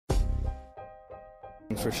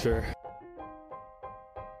For sure.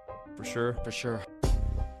 For sure. For sure.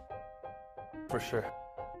 For sure.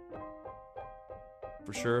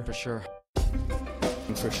 For sure. For sure.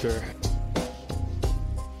 For sure.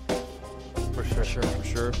 For For sure. sure. For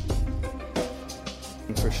sure.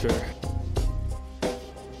 For sure.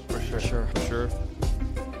 For For sure. sure. For sure.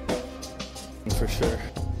 For sure.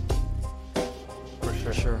 For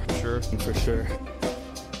For sure. sure. For sure. For sure.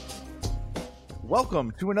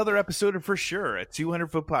 Welcome to another episode of For Sure, a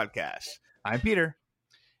 200-foot podcast. I'm Peter.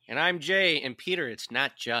 And I'm Jay. And Peter, it's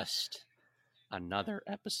not just another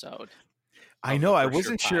episode. I Of know, the I For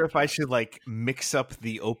wasn't Sure sure if I podcast. should, mix up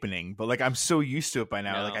the opening, but, I'm so used to it by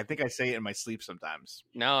now. No. I think I say it in my sleep sometimes.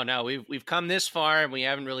 No, we've come this far and we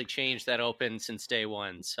haven't really changed that open since day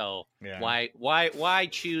one. So Yeah. why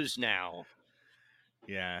choose now?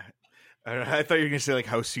 Yeah. I thought you were going to say,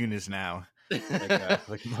 how soon is now?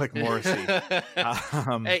 Like Morrissey.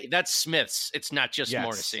 Hey, that's Smith's. It's not just yes.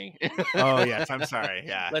 Morrissey. Oh, yes, I'm sorry.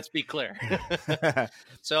 Yeah. Let's be clear.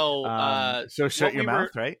 So, so shut what your we mouth,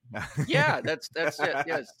 were- right? yeah, that's it.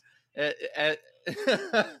 Yes.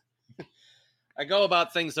 I go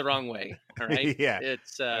about things the wrong way. All right. Yeah.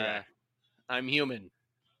 It's Okay. I'm human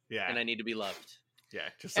Yeah. and I need to be loved. Yeah.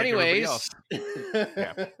 Just like everybody Anyways, else.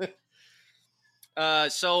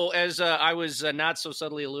 so as I was not so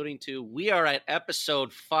subtly alluding to, we are at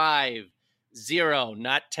episode 50,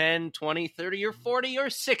 not 10, 20, 30, or 40, or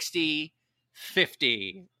 60,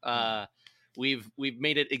 50. We've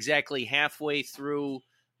made it exactly halfway through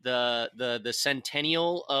the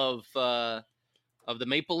centennial of the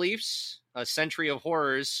Maple Leafs, a century of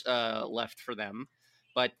horrors left for them.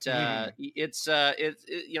 But it's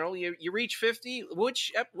you reach 50.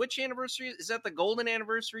 Which anniversary is that? The golden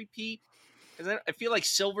anniversary, Pete? I feel like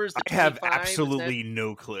silver's the I have 25, absolutely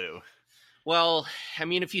no clue. Well, I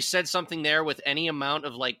mean, if you said something there with any amount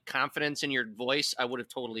of confidence in your voice, I would have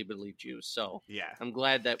totally believed you. So Yeah. I'm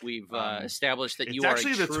glad that we've established that It's you are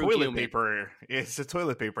actually a the true toilet human. paper. It's the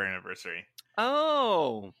toilet paper anniversary.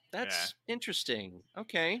 Oh, that's interesting.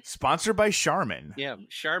 Okay. Sponsored by Charmin. Yeah,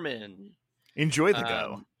 Charmin. Enjoy the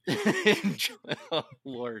go. Oh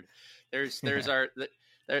Lord, there's our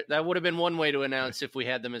that would have been one way to announce if we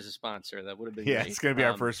had them as a sponsor. That would have been Yeah, great. it's going to be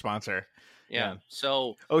our first sponsor. Yeah.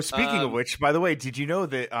 So Oh, speaking of Um, which, by the way, did you know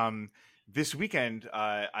that this weekend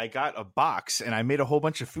I got a box and I made a whole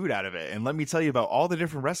bunch of food out of it? And let me tell you about all the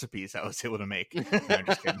different recipes I was able to make. No, I'm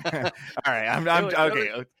just kidding. All right, I'm okay.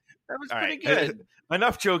 that was All pretty right. good.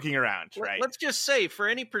 Enough joking around, right? Let's just say, for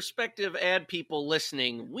any prospective ad people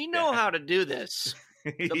listening, we know how to do this.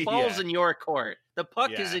 The ball's in your court. The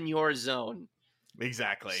puck is Yeah. in your zone.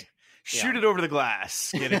 Exactly. Yeah. Shoot it over the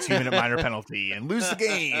glass, get a 2-minute minor penalty, and lose the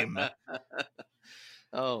game.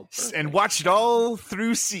 Oh, perfect. And watch it all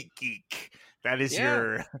through SeatGeek. That is Yeah.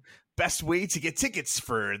 your best way to get tickets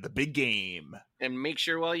for the big game. And make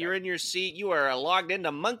sure while you're in your seat, you are logged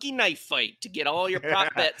into Monkey Knife Fight to get all your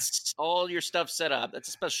prop bets, all your stuff set up. That's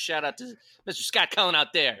a special shout out to Mr. Scott Cullen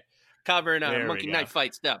out there covering There we Monkey go. Knife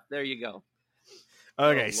Fight stuff. There you go.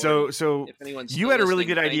 Okay, Oh, so If anyone's you still had a really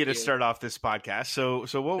listening, good idea thank to you. start off this podcast.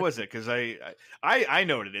 So what was it? Because I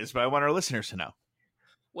know what it is, but I want our listeners to know.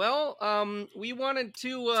 Well, we wanted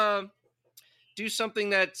to do something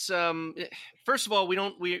that's first of all, we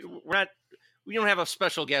don't have a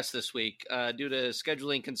special guest this week due to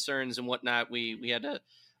scheduling concerns and whatnot. We had to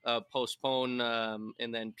postpone,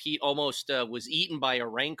 and then Pete almost was eaten by a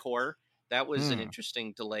rancor. That was an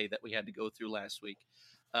interesting delay that we had to go through last week.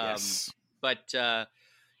 Yes. But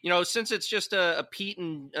since it's just a Pete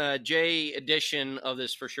and Jay edition of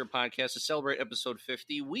this For Sure podcast to celebrate episode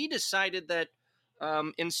 50, we decided that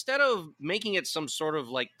instead of making it some sort of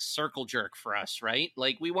circle jerk for us, right?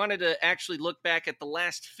 We wanted to actually look back at the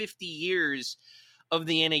last 50 years of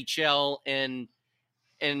the NHL and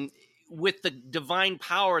with the divine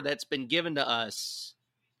power that's been given to us,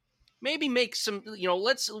 maybe make some,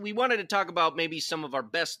 we wanted to talk about maybe some of our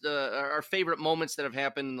best, our favorite moments that have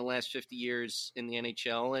happened in the last 50 years in the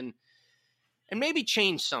NHL and maybe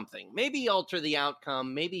change something, maybe alter the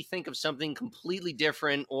outcome, maybe think of something completely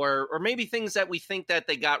different or maybe things that we think that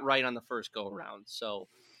they got right on the first go around. So,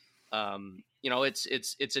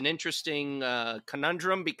 it's an interesting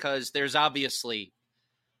conundrum because there's obviously,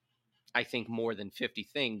 I think, more than 50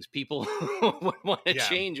 things people would want to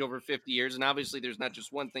change over 50 years. And obviously there's not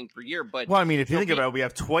just one thing per year, but Well, I mean, if you think about it, we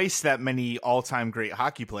have twice that many all-time great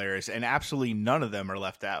hockey players, and absolutely none of them are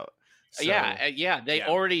left out. So, They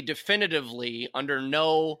already definitively, under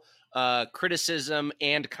no criticism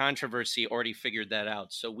and controversy, already figured that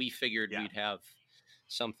out. So we figured we'd have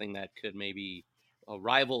something that could maybe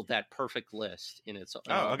rivaled that perfect list in its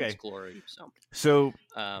its glory. So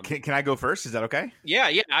can I go first? Is that okay? Yeah.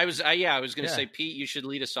 I was going to say, Pete, you should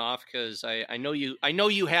lead us off because I know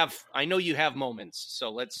you have moments.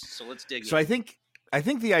 So let's dig in. So I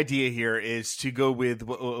think the idea here is to go with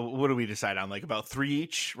what do we decide on? Like about 3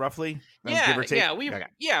 each, roughly. Give or take?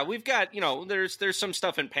 We've got there's some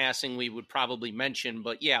stuff in passing we would probably mention,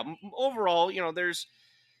 but overall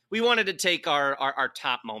we wanted to take our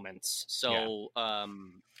top moments. So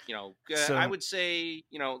I would say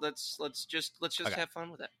let's just have fun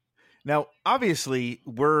with it. Now, obviously,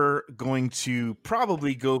 we're going to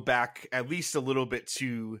probably go back at least a little bit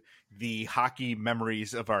to the hockey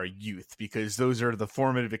memories of our youth, because those are the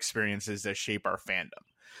formative experiences that shape our fandom.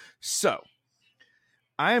 So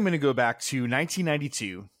I am going to go back to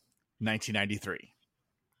 1992, 1993,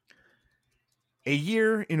 a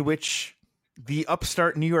year in which the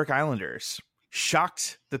upstart New York Islanders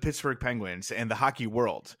shocked the Pittsburgh Penguins and the hockey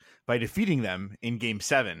world by defeating them in Game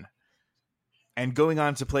 7 and going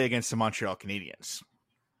on to play against the Montreal Canadiens.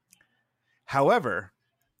 However,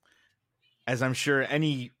 as I'm sure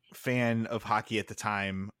any fan of hockey at the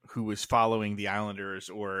time who was following the Islanders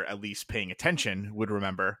or at least paying attention would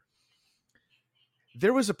remember,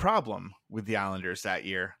 there was a problem with the Islanders that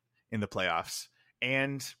year in the playoffs,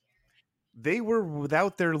 and they were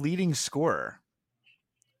without their leading scorer,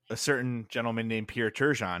 a certain gentleman named Pierre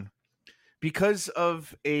Turgeon, because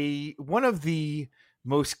of one of the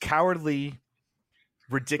most cowardly,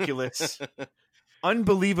 ridiculous,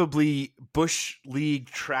 unbelievably Bush League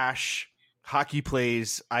trash hockey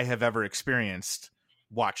plays I have ever experienced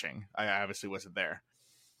watching. I obviously wasn't there,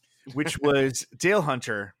 which was Dale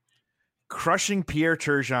Hunter crushing Pierre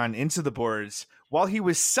Turgeon into the boards while he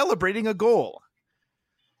was celebrating a goal.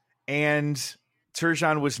 And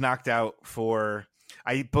Turgeon was knocked out for,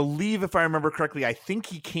 I believe, if I remember correctly, I think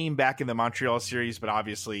he came back in the Montreal series, but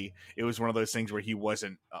obviously it was one of those things where he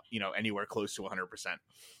wasn't, anywhere close to 100%.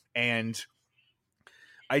 And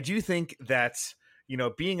I do think that,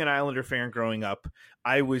 being an Islander fan growing up,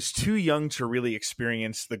 I was too young to really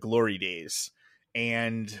experience the glory days,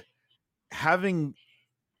 and having,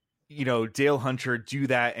 Dale Hunter do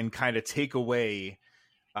that and kind of take away,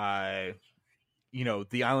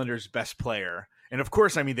 the Islanders' best player. And of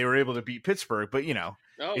course, I mean, they were able to beat Pittsburgh, but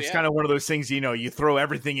it's kind of one of those things, you throw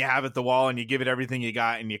everything you have at the wall and you give it everything you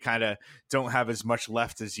got, and you kind of don't have as much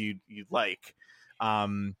left as you'd like.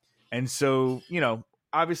 And so,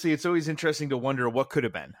 obviously it's always interesting to wonder what could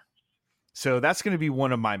have been. So that's going to be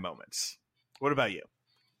one of my moments. What about you?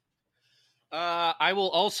 I will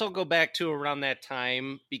also go back to around that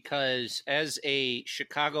time because as a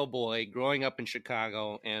Chicago boy growing up in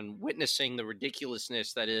Chicago and witnessing the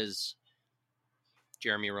ridiculousness that is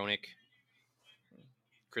Jeremy Roenick,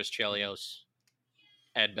 Chris Chelios,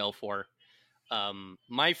 Ed Belfour.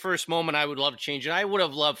 My first moment I would love to change, and I would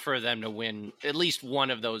have loved for them to win at least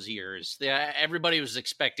one of those years. Everybody was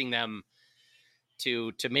expecting them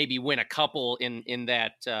to maybe win a couple in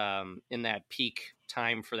that peak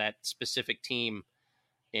time for that specific team.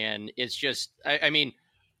 And it's just, I mean,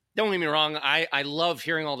 don't get me wrong. I love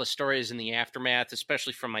hearing all the stories in the aftermath,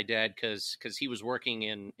 especially from my dad, because he was working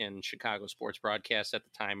in Chicago sports broadcast at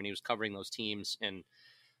the time, and he was covering those teams. And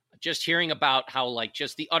just hearing about how,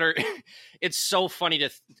 just the utter, it's so funny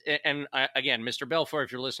and again, Mr. Belfour,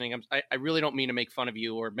 if you're listening, I really don't mean to make fun of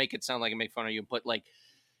you or make it sound like I make fun of you, but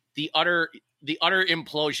the utter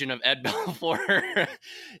implosion of Ed Belfour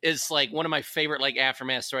is one of my favorite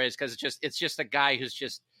aftermath stories, because it's just a guy that's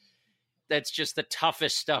just the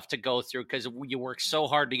toughest stuff to go through, because you work so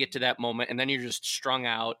hard to get to that moment, and then you're just strung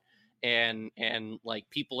out, and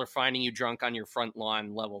people are finding you drunk on your front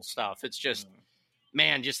lawn level stuff. It's just,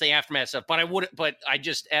 man, just the aftermath stuff. But I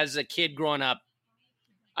just, as a kid growing up,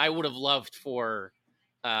 I would have loved for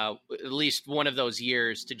at least one of those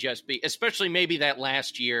years to just be, especially maybe that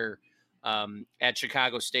last year at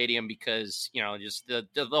Chicago Stadium, because, just the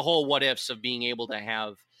whole what ifs of being able to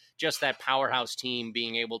have just that powerhouse team,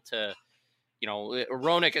 being able to,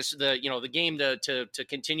 Roenick is the game to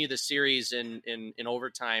continue the series in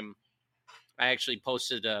overtime. I actually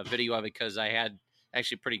posted a video of it because I had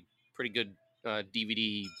actually pretty good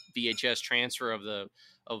DVD VHS transfer of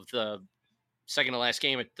the second to last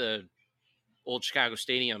game at the old Chicago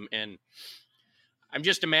Stadium, and I'm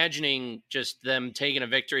just imagining just them taking a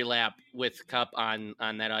victory lap with Cup on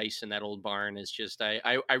that ice in that old barn. Is just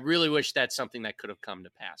I really wish that's something that could have come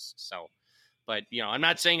to pass. So, but I'm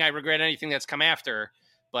not saying I regret anything that's come after,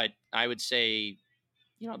 but I would say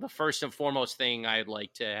the first and foremost thing I'd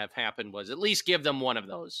like to have happen was at least give them one of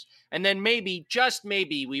those. And then maybe, just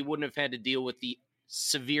maybe, we wouldn't have had to deal with the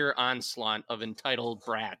severe onslaught of entitled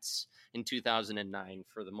brats in 2009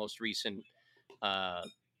 for the most recent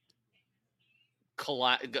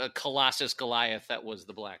Colossus Goliath that was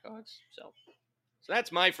the Blackhawks. So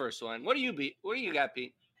that's my first one. What do you got,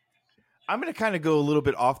 Pete? I'm going to kind of go a little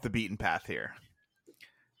bit off the beaten path here,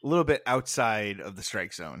 a little bit outside of the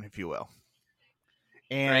strike zone, if you will.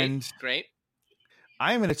 And great.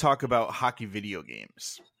 I am going to talk about hockey video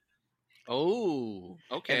games. Oh,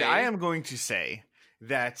 okay. And I am going to say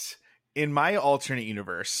that in my alternate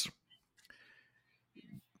universe,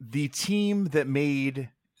 the team that made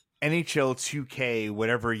NHL 2K,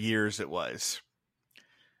 whatever years it was,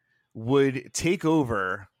 would take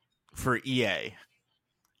over for EA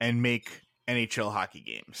and make NHL hockey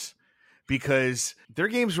games, because their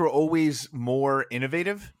games were always more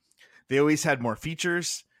innovative. They always had more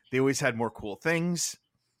features. They always had more cool things.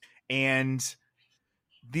 And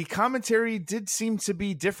the commentary did seem to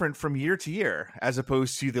be different from year to year, as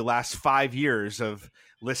opposed to the last 5 years of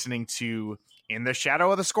listening to In the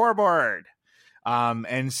Shadow of the Scoreboard.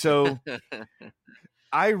 And so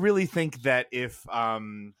I really think that if I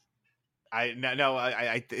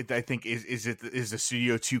think is the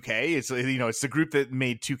studio 2K? It's, you know, it's the group that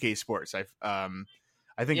made 2K Sports. I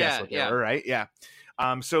think that's what they were, right? Yeah.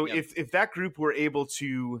 So if that group were able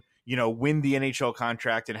to, you know, win the NHL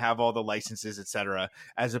contract and have all the licenses, etc.,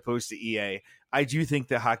 as opposed to EA, I do think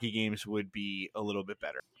that hockey games would be a little bit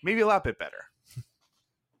better, maybe a lot bit better.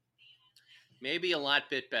 Maybe a lot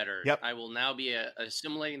bit better. Yep. I will now be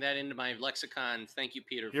assimilating that into my lexicon. Thank you,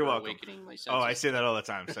 Peter, You're for welcome. awakening my senses. Oh, I say that all the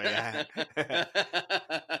time. So yeah.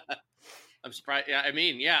 I'm surprised. Yeah, I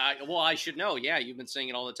mean, yeah. Well, I should know. Yeah, you've been saying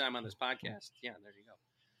it all the time on this podcast. Yeah, there you go.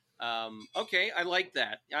 Okay, I like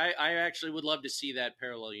that. I actually would love to see that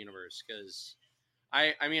parallel universe, because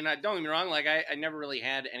I mean, don't get me wrong. Like, I never really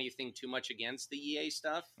had anything too much against the EA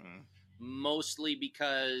stuff, mostly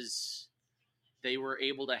because they were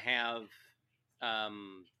able to have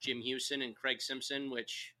Jim Houston and Craig Simpson,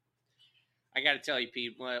 which I got to tell you,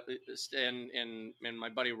 Pete, and my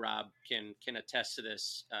buddy Rob can attest to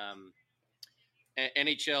this.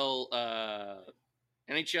 NHL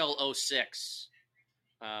 06.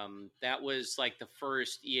 That was like the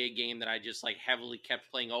first EA game that I just like heavily kept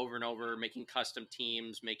playing over and over, making custom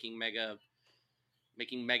teams, making mega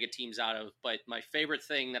teams out of. But my favorite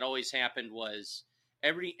thing that always happened was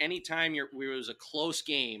anytime there was a close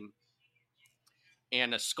game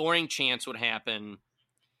and a scoring chance would happen,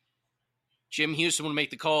 Jim Houston would make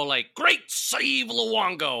the call like, "Great save,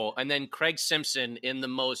 Luongo," and then Craig Simpson, in the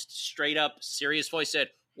most straight up serious voice,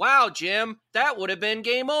 said, "Wow, Jim, that would have been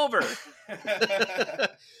game over."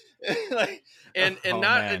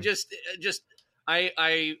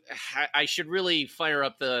 I should really fire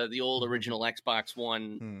up the old original Xbox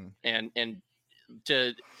One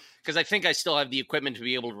because I think I still have the equipment to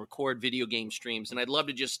be able to record video game streams, and I'd love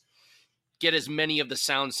to just get as many of the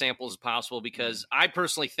sound samples as possible, because I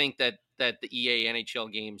personally think that the EA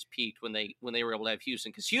NHL games peaked when they were able to have Houston,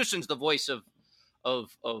 because Houston's the voice of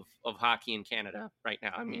hockey in Canada right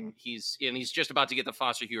now. I mean, he's just about to get the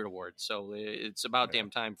Foster Hewitt Award, so it's about damn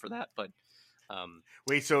time for that. But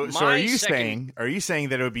wait, so are you saying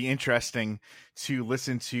that it would be interesting to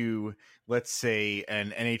listen to, let's say,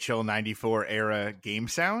 an NHL 94 era game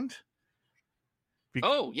sound?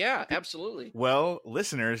 Oh yeah, absolutely. Well,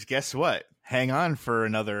 listeners, guess what? Hang on for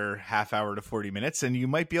another half hour to 40 minutes, and you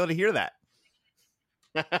might be able to hear that.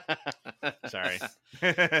 Sorry.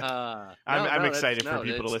 I'm excited for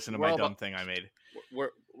people to listen to my dumb thing I made.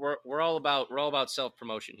 We're all about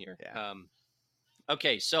self-promotion here. Yeah.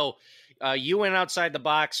 Okay, so you went outside the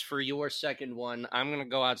box for your second one. I'm going to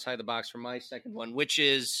go outside the box for my second one, which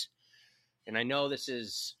is, and I know this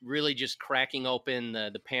is really just cracking open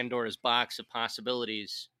the Pandora's box of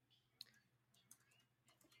possibilities.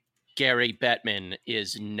 Gary Bettman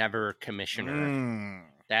is never commissioner.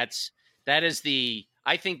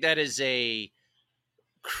 I think that is a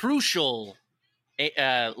crucial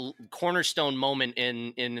cornerstone moment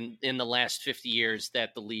in the last 50 years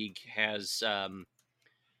that the league has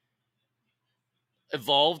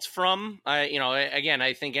evolved from. Again,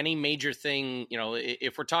 I think any major thing,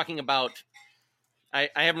 if we're talking about, I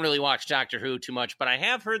haven't really watched Doctor Who too much, but I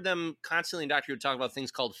have heard them constantly in Doctor Who talk about things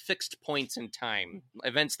called fixed points in time,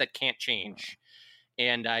 events that can't change.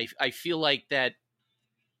 And I feel like that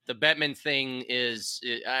the Bettman thing is,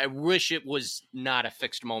 I wish it was not a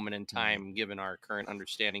fixed moment in time, given our current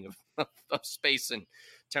understanding of space and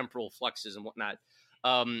temporal fluxes and whatnot.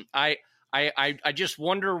 I just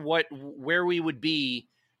wonder where we would be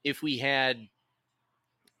if we had,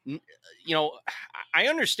 I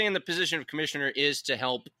understand the position of commissioner is to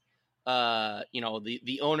help,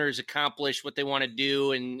 the owners accomplish what they want to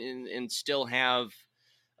do and still have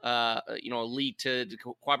a league to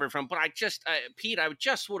cooperate from. But Pete, I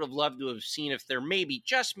just would have loved to have seen if there maybe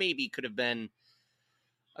could have been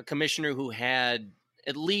a commissioner who had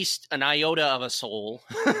at least an iota of a soul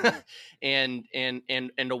and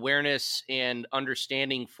awareness and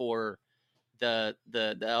understanding for the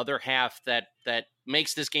other half that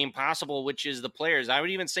makes this game possible, which is the players. I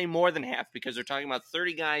would even say more than half, because they're talking about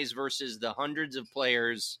 30 guys versus the hundreds of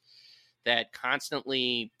players that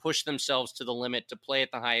constantly push themselves to the limit to play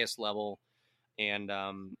at the highest level. And,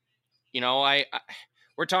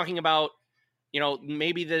 we're talking about,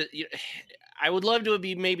 I would love to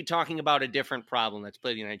be maybe talking about a different problem that's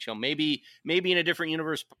played in the NHL. Maybe in a different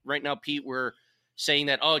universe right now, Pete, we're saying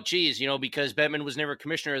that, oh, geez, because Bettman was never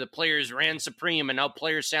commissioner, the players ran supreme, and now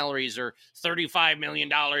player salaries are $35 million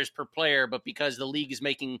per player. But because the league is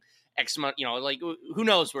making X amount, who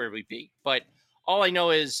knows where we'd be. But all I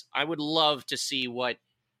know is I would love to see what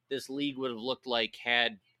this league would have looked like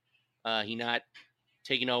had he not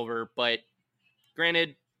taken over. But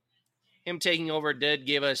granted, him taking over did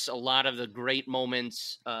give us a lot of the great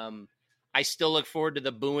moments. I still look forward to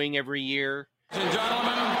the booing every year. Ladies and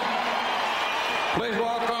gentlemen, please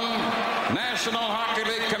welcome National Hockey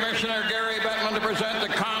League Commissioner Gary Bettman to present the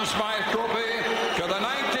Conn Smythe Trophy to the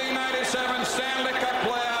 1997 Stanley Cup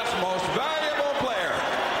Playoffs Most Valuable Player.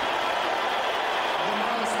 The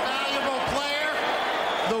most valuable player,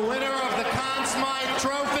 the winner of the Conn Smythe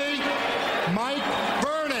Trophy, Mike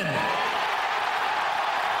Vernon.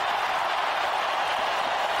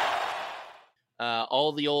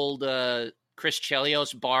 All the old Chris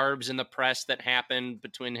Chelios barbs in the press that happened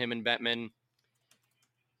between him and Bettman.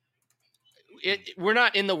 We're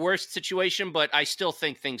not in the worst situation, but I still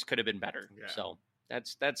think things could have been better. Yeah. So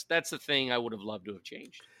that's the thing I would have loved to have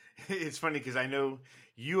changed. It's funny because I know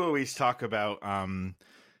you always talk about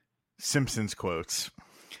Simpsons quotes,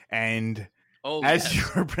 and as you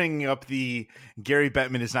were bringing up the Gary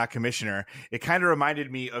Bettman is not commissioner, it kind of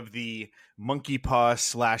reminded me of the Monkey Paw /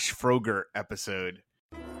 Frogurt episode.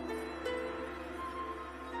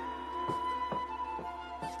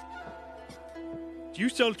 Do you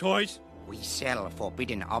sell toys? We sell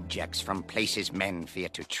forbidden objects from places men fear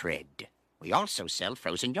to tread. We also sell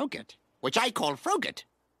frozen yogurt, which I call Frogurt.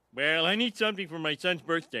 Well, I need something for my son's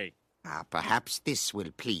birthday. Perhaps this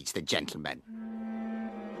will please the gentleman.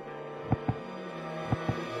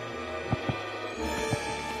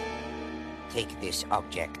 Take this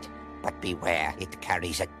object, but beware, it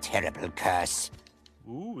carries a terrible curse.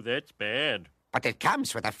 Ooh, that's bad. But it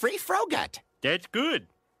comes with a free Frogurt. That's good.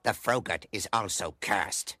 The Frogurt is also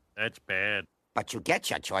cursed. That's bad. But you get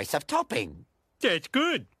your choice of topping. That's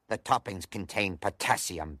good. The toppings contain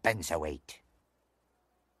potassium benzoate.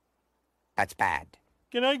 That's bad.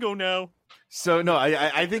 Can I go now? So, no,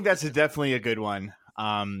 I think that's definitely a good one.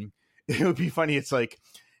 It would be funny. It's like,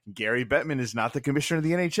 Gary Bettman is not the commissioner of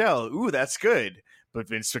the NHL. Ooh, that's good. But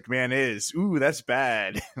Vince McMahon is. Ooh, that's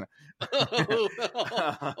bad.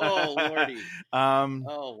 Oh, Lordy.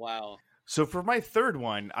 Oh, wow. So for my third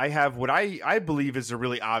one, I have what I believe is a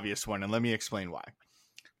really obvious one, and let me explain why.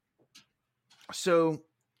 So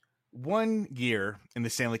one year in the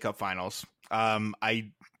Stanley Cup Finals,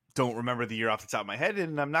 I don't remember the year off the top of my head,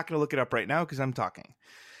 and I'm not going to look it up right now because I'm talking.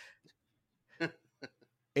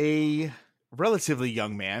 A relatively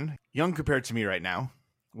young man, young compared to me right now,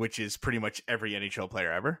 which is pretty much every NHL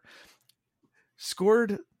player ever,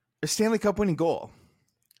 scored a Stanley Cup winning goal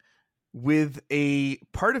with a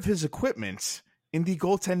part of his equipment in the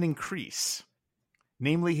goaltending crease,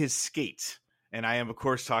 namely his skate. And I am, of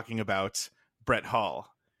course, talking about Brett Hull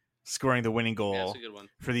scoring the winning goal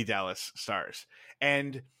for the Dallas Stars.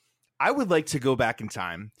 And I would like to go back in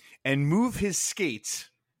time and move his skate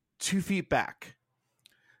 2 feet back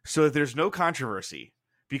so that there's no controversy.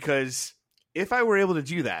 Because if I were able to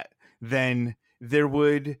do that, then there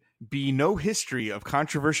would be no history of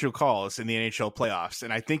controversial calls in the NHL playoffs.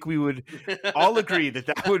 And I think we would all agree that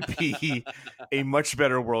that would be a much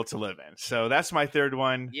better world to live in. So that's my third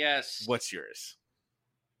one. Yes. What's yours?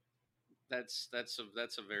 That's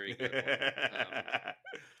a very good one.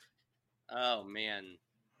 Oh man,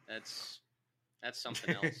 that's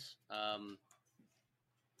something else. Oh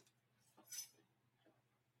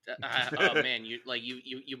man, you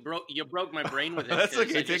broke my brain with it. That's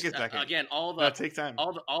okay. Take a second. Again, take time.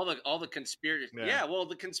 All the conspiracy. Yeah, well,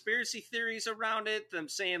 the conspiracy theories around it. Them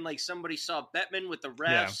saying like somebody saw Bettman with the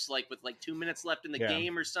refs, with 2 minutes left in the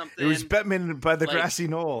game or something. It was Bettman by the grassy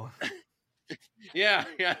knoll. Yeah.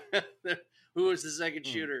 Who was the second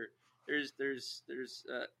shooter? There's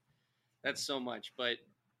that's so much, but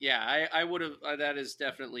yeah, I would have. That is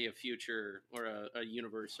definitely a future or a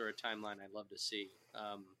universe or a timeline I'd love to see.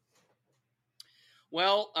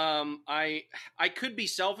 Well, I could be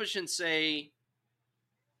selfish and say,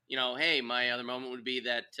 hey, my other moment would be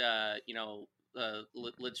that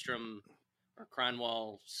Lidstrom or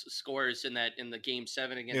Cronwall scores in the game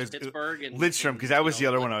 7 against Pittsburgh, and Lidstrom, because that was the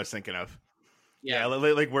other one I was thinking of. Yeah,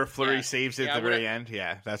 like where Fleury saves it at the very end.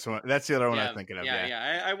 Yeah, that's the other one I was thinking of.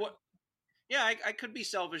 I could be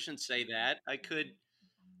selfish and say that. I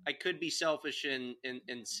could be selfish and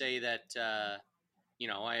say that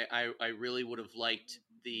I really would have liked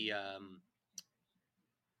the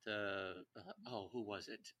who was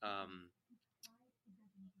it?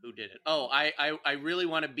 Who did it? Oh, I really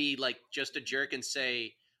want to be like just a jerk and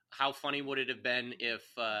say how funny would it have been if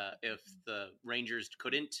the Rangers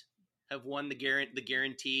couldn't have won the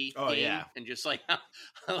guarantee game, and just like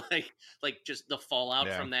just the fallout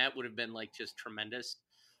from that would have been like just tremendous.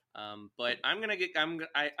 But I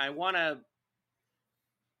want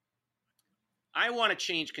to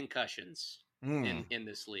change concussions in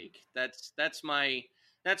this league. That's my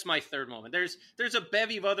third moment. There's a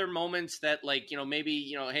bevy of other moments that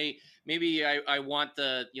maybe I want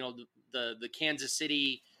the Kansas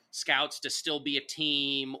City Scouts to still be a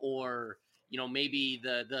team, or maybe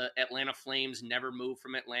the Atlanta Flames never move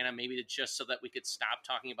from Atlanta. Maybe it's just so that we could stop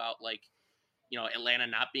talking about Atlanta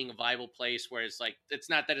not being a viable place, where it's like, it's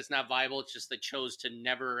not that it's not viable, it's just they chose to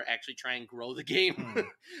never actually try and grow the game.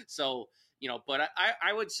 So, but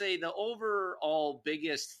I would say the overall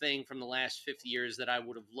biggest thing from the last 50 years that I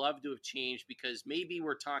would have loved to have changed, because maybe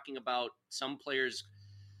we're talking about some players,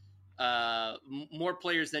 more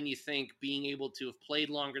players than you think, being able to have played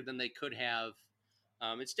longer than they could have.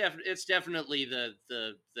 It's definitely the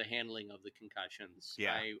handling of the concussions.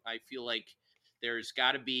 Yeah. I feel like there's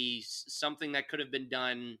got to be something that could have been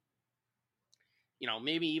done,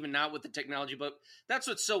 maybe even not with the technology, but that's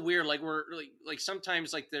what's so weird. Like we're like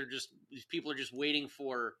sometimes people are just waiting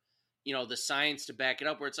for, the science to back it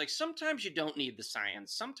up, where it's like, sometimes you don't need the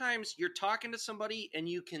science. Sometimes you're talking to somebody and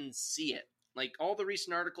you can see it. Like all the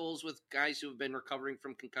recent articles with guys who have been recovering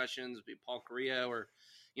from concussions, be Paul Correa, or,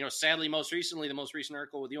 sadly, the most recent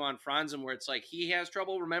article with Johan Franzen, where it's like he has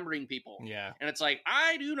trouble remembering people. Yeah. And it's like,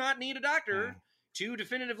 I do not need a doctor to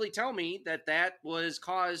definitively tell me that was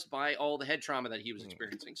caused by all the head trauma that he was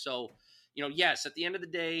experiencing. So, yes, at the end of the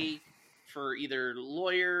day, for either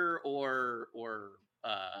lawyer or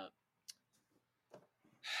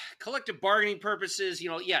collective bargaining purposes,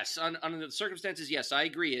 yes, under the circumstances, yes, I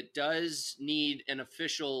agree. It does need an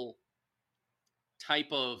official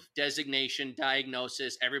type of designation,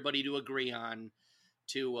 diagnosis, everybody to agree on,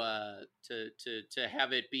 to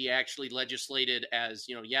have it be actually legislated as,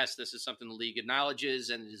 yes, this is something the league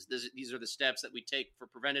acknowledges, and these are the steps that we take for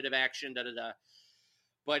preventative action,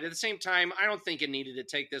 But at the same time, I don't think it needed to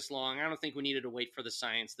take this long. I don't think we needed to wait for the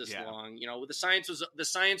science this long. The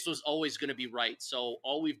science was always going to be right. So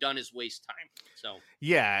all we've done is waste time. So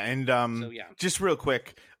yeah, and just real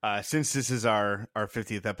quick, since this is our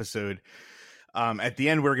 50th episode, at the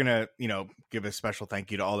end, we're going to, give a special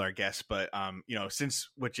thank you to all our guests. But, since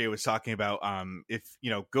what Jay was talking about, if,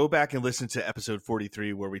 go back and listen to episode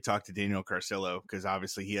 43, where we talked to Daniel Carcillo, because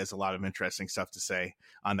obviously he has a lot of interesting stuff to say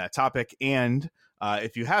on that topic. And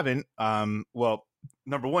if you haven't, well,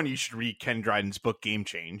 number one, you should read Ken Dryden's book, Game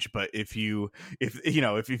Change. But if you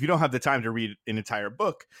don't have the time to read an entire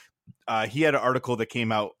book, he had an article that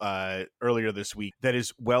came out earlier this week that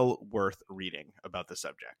is well worth reading about the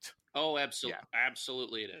subject. Oh, absolutely. Yeah.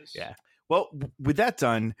 Absolutely it is. Yeah. Well, with that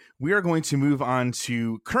done, we are going to move on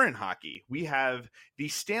to current hockey. We have the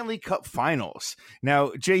Stanley Cup Finals.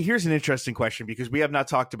 Now, Jay, here's an interesting question, because we have not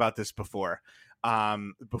talked about this before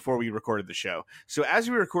we recorded the show. So as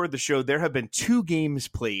we record the show, there have been 2 games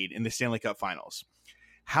played in the Stanley Cup Finals.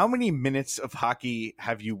 How many minutes of hockey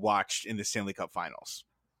have you watched in the Stanley Cup Finals?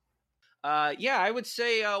 I would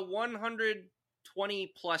say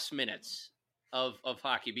 120 plus minutes of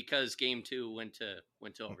hockey, because game 2 went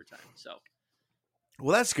to overtime. So,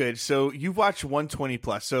 well, that's good. So you've watched 120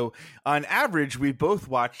 plus. So on average, we both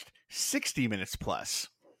watched 60 minutes plus,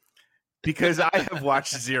 because I have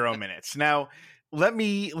watched 0 minutes. Now, let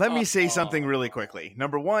me say something really quickly.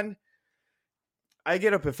 Number one, I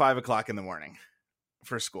get up at 5 o'clock in the morning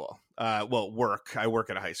for school. Work. I work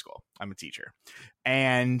at a high school. I'm a teacher,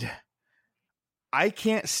 and I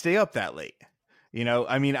can't stay up that late.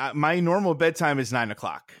 My normal bedtime is 9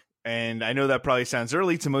 o'clock, and I know that probably sounds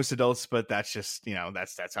early to most adults, but that's just,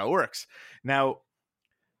 that's how it works. Now,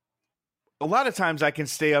 a lot of times I can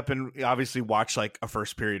stay up and obviously watch like a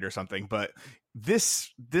first period or something, but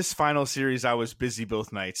this final series, I was busy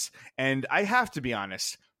both nights, and I have to be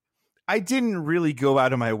honest, I didn't really go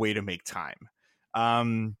out of my way to make time,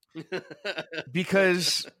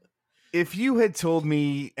 because if you had told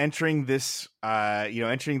me entering this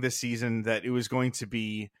season that it was going to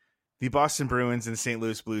be the Boston Bruins and the St.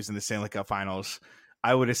 Louis Blues in the Stanley Cup Finals,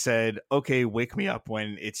 I would have said, okay, wake me up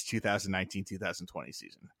when it's 2019-2020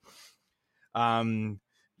 season. I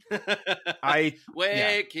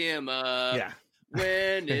wake him up. Yeah.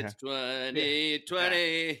 When it's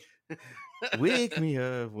 2020. Wake me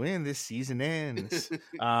up when this season ends.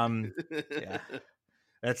 Yeah.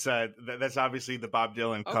 That's obviously the Bob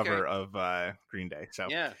Dylan cover of Green Day. So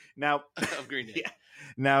yeah. Now of Green Day. Yeah.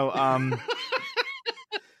 Now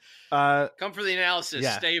come for the analysis.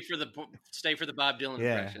 Yeah. Stay for the Bob Dylan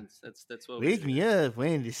impressions. That's what. Wake me up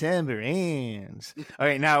when December ends. All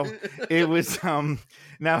right, now it was now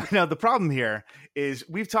the problem here is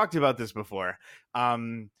we've talked about this before.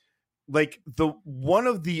 Like one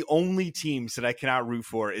of the only teams that I cannot root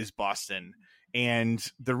for is Boston. And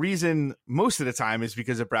the reason most of the time is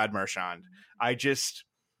because of Brad Marchand. I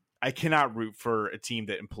cannot root for a team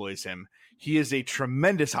that employs him. He is a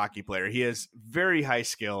tremendous hockey player. He has very high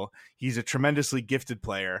skill. He's a tremendously gifted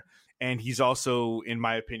player. And he's also, in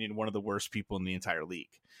my opinion, one of the worst people in the entire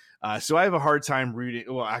league. So I have a hard time rooting.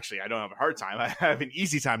 Well, actually, I don't have a hard time. I have an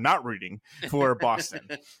easy time not rooting for Boston.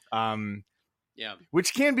 Yeah,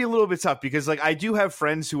 which can be a little bit tough because, like, I do have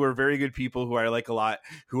friends who are very good people who I like a lot,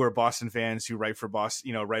 who are Boston fans, who write for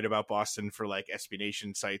Boston, write about Boston for like SB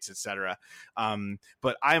Nation sites, etc.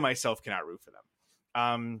 But I myself cannot root for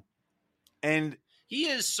them. And he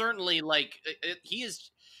is certainly like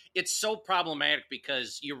it's so problematic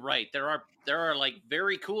because you're right. There are like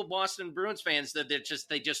very cool Boston Bruins fans that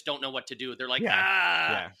they just don't know what to do. They're like,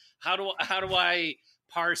 how do I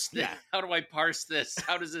parse this? Yeah. How do I parse this?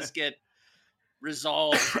 How does this get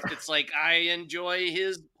resolved? It's like, I enjoy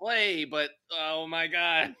his play, but oh my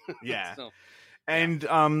God. Yeah. So, and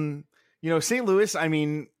St. Louis, I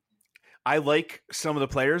mean, I like some of the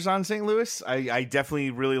players on St. Louis. I definitely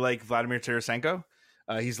really like Vladimir Tarasenko.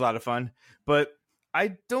 He's a lot of fun, but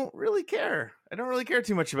I don't really care. I don't really care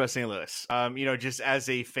too much about St. Louis, just as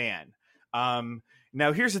a fan.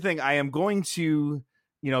 Now, here's the thing. I am going to,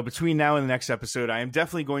 between now and the next episode, I am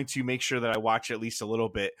definitely going to make sure that I watch at least a little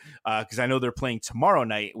bit because I know they're playing tomorrow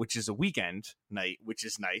night, which is a weekend night, which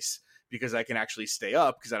is nice because I can actually stay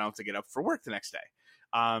up because I don't have to get up for work the next day.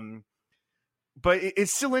 But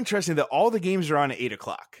it's still interesting that all the games are on at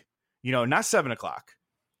 8:00, not 7:00,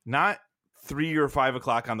 not 3 or 5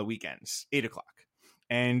 o'clock on the weekends, 8:00.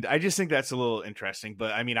 And I just think that's a little interesting.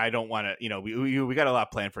 But I mean, I don't want to, we got a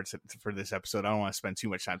lot planned for this episode. I don't want to spend too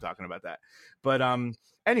much time talking about that. But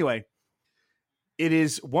anyway, it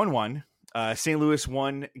is 1-1. St. Louis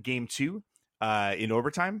won game 2 in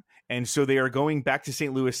overtime. And so they are going back to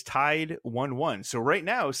St. Louis tied 1-1. So right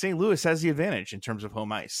now, St. Louis has the advantage in terms of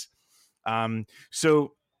home ice.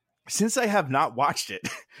 So since I have not watched it,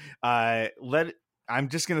 I'm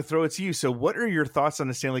just going to throw it to you. So what are your thoughts on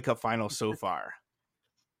the Stanley Cup final so far?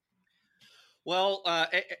 Well,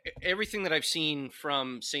 everything that I've seen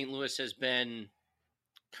from St. Louis has been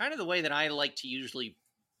kind of the way that I like to usually.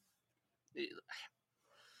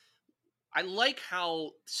 I like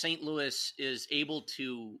how St. Louis is able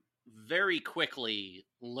to very quickly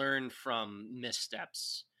learn from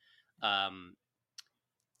missteps.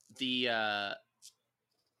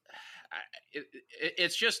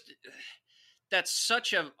 It's just that's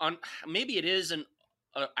such a maybe it is an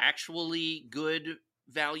actually good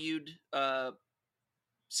valued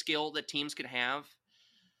skill that teams could have,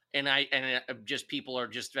 and just people are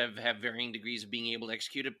just have varying degrees of being able to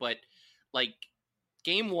execute it. But like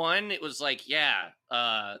game 1, it was like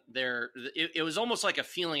it was almost like a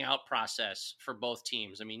feeling out process for both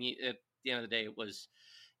teams. I mean, at the end of the day, it was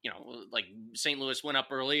like St. Louis went up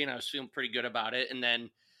early, and I was feeling pretty good about it, and then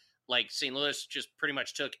like St. Louis just pretty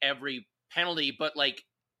much took every penalty, but like.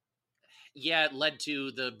 Yeah, it led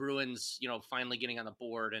to the Bruins, finally getting on the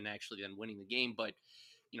board and actually then winning the game. But,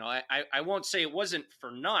 I won't say it wasn't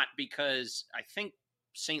for naught because I think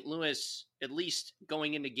St. Louis, at least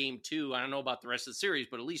going into game 2, I don't know about the rest of the series,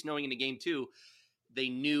 but at least knowing into game 2, they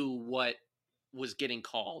knew what was getting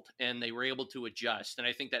called and they were able to adjust. And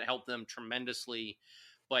I think that helped them tremendously.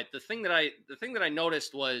 But the thing that I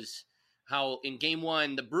noticed was how in game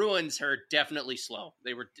 1, the Bruins are definitely slow.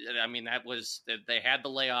 They had the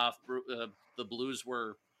layoff. The Blues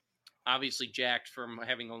were obviously jacked from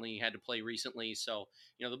having only had to play recently. So,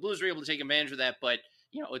 the Blues were able to take advantage of that, but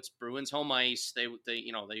it's Bruins home ice. They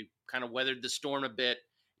kind of weathered the storm a bit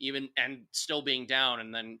even and still being down.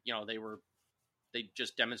 And then, they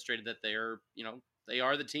just demonstrated that they are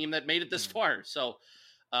the team that made it this far. So,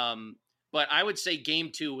 but I would say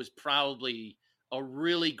game 2 was probably a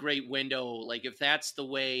really great window. Like if that's the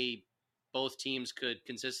way both teams could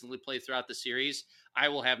consistently play throughout the series, I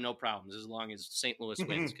will have no problems as long as St. Louis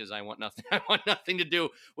wins, because I want nothing. I want nothing to do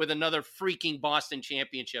with another freaking Boston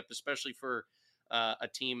championship, especially for a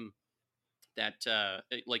team that,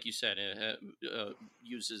 like you said,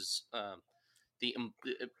 uses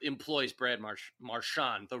employs Brad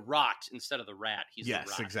Marchand, the Rot, instead of the Rat. He's the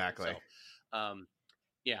Rot. Exactly. So,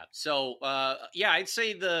 So, I'd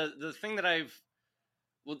say the thing that I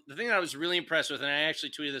was really impressed with, and I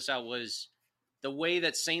actually tweeted this out, was the way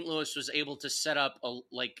that St. Louis was able to set up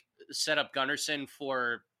Gunnarsson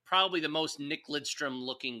for probably the most Nick Lidstrom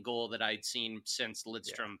looking goal that I'd seen since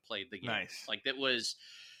Lidstrom played the game. Nice. Like, that was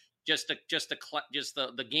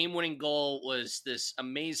the game winning goal was this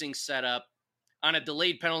amazing setup on a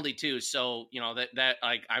delayed penalty too. So,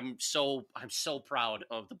 I'm so proud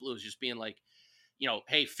of the Blues just being like,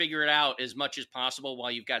 hey, figure it out as much as possible while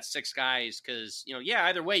you've got 6 guys. Cause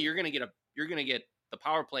either way, you're going to get the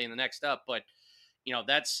power play in the next up, but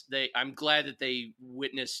I'm glad that they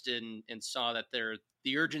witnessed and saw that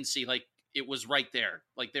the urgency, like, it was right there.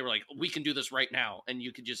 Like, they were like, we can do this right now. And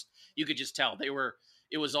you could just tell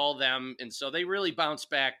it was all them. And so they really bounced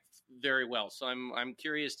back very well. So I'm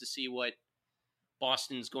curious to see what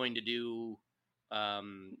Boston's going to do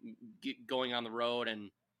going on the road.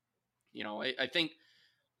 And, I think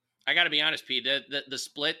I got to be honest, Pete, the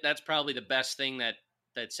split, that's probably the best thing that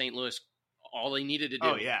St. Louis, all they needed to do.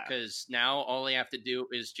 Oh, yeah. Because now all they have to do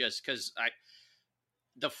is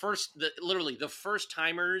the first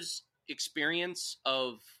timers experience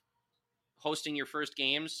of hosting your first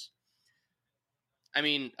games. I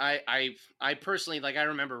mean, I personally, like, I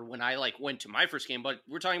remember when I went to my first game, but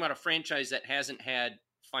we're talking about a franchise that hasn't had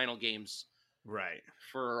final games right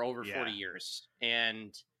for over 40 years.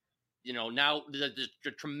 And, now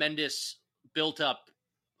the tremendous built up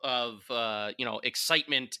of,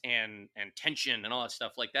 excitement and tension and all that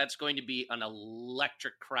stuff, like, that's going to be an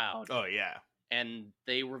electric crowd. Oh yeah. And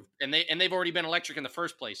they've already been electric in the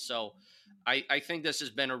first place. So I think this has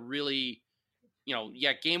been a really,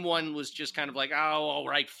 game one was just kind of like, oh, all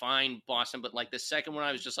right, fine, Boston. But like the second one,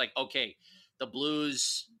 I was just like, okay, the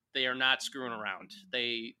Blues, they are not screwing around.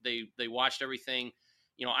 They watched everything.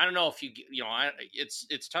 I don't know if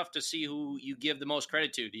it's tough to see who you give the most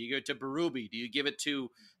credit to. Do you give it to Berube? Do you give it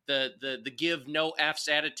to the give no F's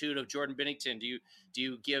attitude of Jordan Binnington? Do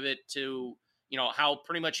you give it to, how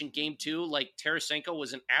pretty much in game 2, like, Tarasenko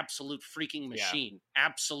was an absolute freaking machine,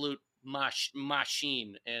 absolute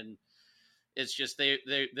machine. And it's just,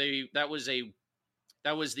 that was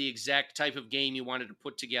the exact type of game you wanted to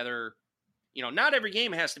put together. Not every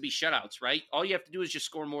game has to be shutouts, right? All you have to do is just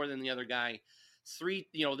score more than the other guy.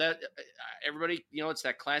 That everybody, it's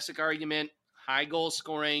that classic argument, high goal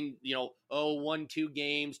scoring, 1-2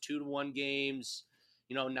 games, 2-1 games,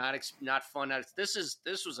 not fun. This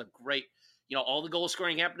was a great, all the goal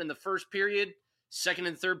scoring happened in the first period. Second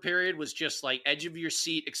and third period was just like edge of your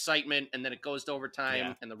seat excitement, and then it goes to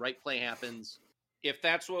overtime and the right play happens. If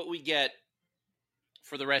that's what we get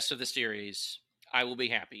for the rest of the series, I will be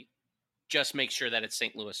happy. Just make sure that it's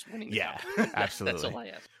St. Louis winning the cup. Absolutely. That's all I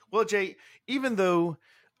ask. Well, Jay, even though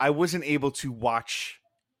I wasn't able to watch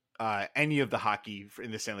any of the hockey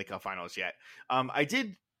in the Stanley Cup Finals yet, I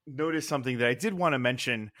did notice something that I did want to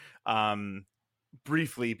mention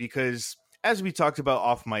briefly, because as we talked about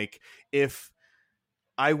off mic, if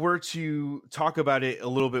I were to talk about it a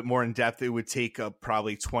little bit more in depth, it would take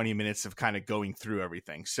probably 20 minutes of kind of going through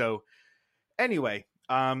everything. So anyway,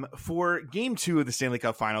 for game 2 of the Stanley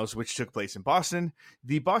Cup Finals, which took place in Boston,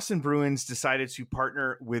 the Boston Bruins decided to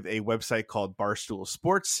partner with a website called Barstool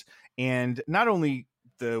Sports. And not only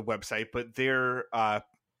the website, but their,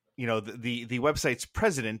 the website's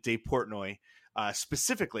president, Dave Portnoy,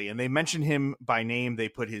 specifically, and they mentioned him by name. They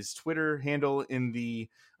put his Twitter handle in the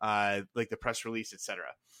the press release, etc.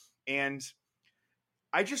 And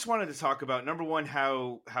I just wanted to talk about, number one,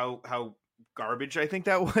 how garbage I think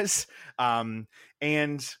that was,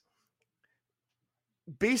 and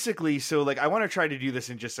basically, so I want to try to do this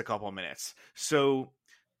in just a couple of minutes. So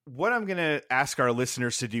what I'm going to ask our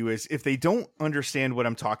listeners to do is, if they don't understand what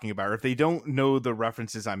I'm talking about, or if they don't know the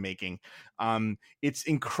references I'm making, it's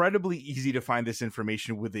incredibly easy to find this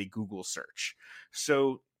information with a Google search.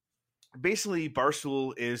 So basically,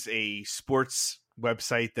 Barstool is a sports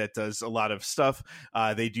website that does a lot of stuff.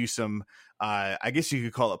 They do some, I guess you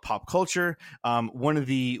could call it pop culture. One of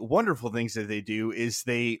the wonderful things that they do is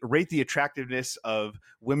they rate the attractiveness of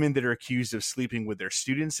women that are accused of sleeping with their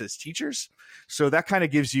students as teachers. So that kind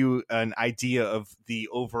of gives you an idea of the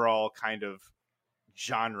overall kind of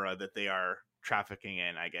genre that they are trafficking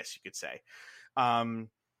in, I guess you could say.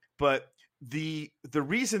 But the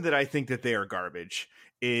reason that I think that they are garbage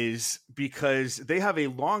is because they have a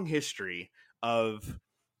long history of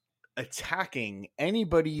attacking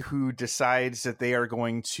anybody who decides that they are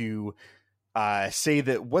going to say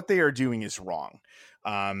that what they are doing is wrong.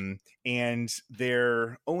 And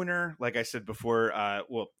their owner, like I said before,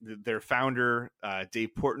 their founder,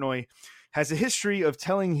 Dave Portnoy, has a history of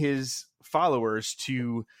telling his followers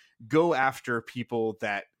to go after people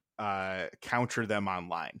that counter them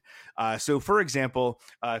online. So for example,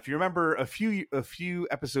 if you remember a few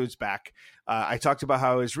episodes back, I talked about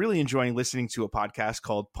how I was really enjoying listening to a podcast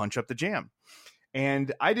called Punch Up the Jam.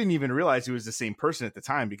 And I didn't even realize it was the same person at the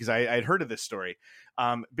time because I'd heard of this story.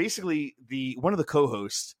 Basically, one of the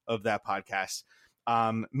co-hosts of that podcast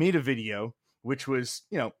made a video, which was,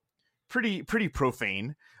 pretty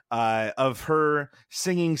profane, of her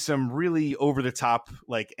singing some really over the top,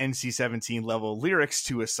 like NC-17 level lyrics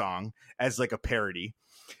to a song as like a parody.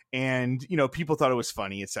 And, people thought it was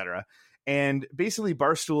funny, etc. And basically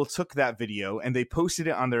Barstool took that video and they posted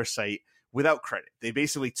it on their site without credit. They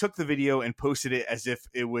basically took the video and posted it as if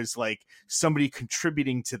it was like somebody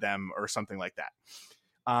contributing to them or something like that.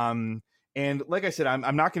 And like I said,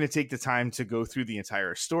 I'm not going to take the time to go through the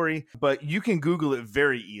entire story, but you can Google it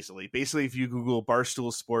very easily. Basically, if you Google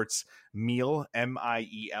Barstool Sports Miel,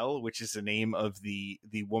 Miel, which is the name of the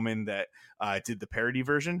woman that did the parody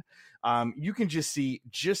version, you can just see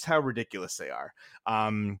just how ridiculous they are.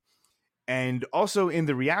 And also in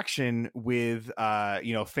the reaction with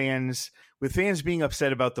fans being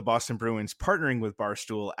upset about the Boston Bruins partnering with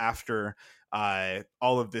Barstool after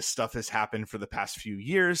all of this stuff has happened for the past few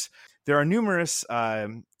years. There are numerous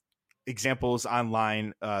examples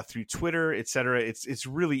online through Twitter, etc. It's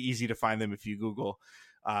really easy to find them if you Google,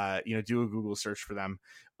 do a Google search for them,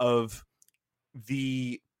 of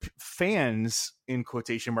the fans in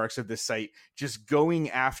quotation marks of this site just going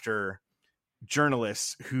after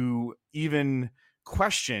journalists who even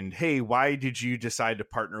questioned, hey, why did you decide to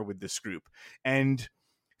partner with this group? And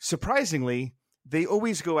surprisingly, they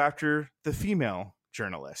always go after the female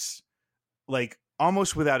journalists, like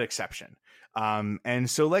almost without exception. And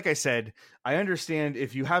so, like I said, I understand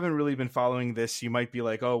if you haven't really been following this, you might be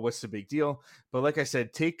like, oh, what's the big deal? But like I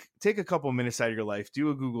said, take a couple minutes out of your life,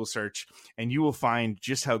 do a Google search, and you will find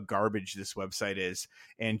just how garbage this website is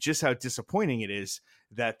and just how disappointing it is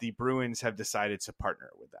that the Bruins have decided to partner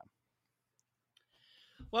with them.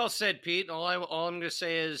 Well said, Pete. All I'm going to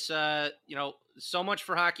say is, so much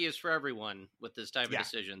for hockey is for everyone with this type of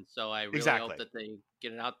decision. So I really hope that they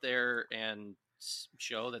get it out there and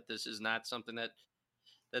show that this is not something that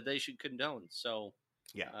they should condone. So,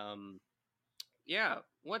 But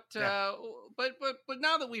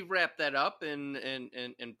now that we've wrapped that up and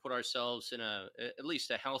put ourselves in at least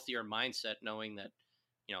a healthier mindset, knowing that,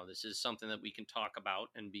 this is something that we can talk about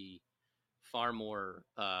and be far more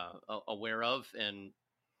aware of, and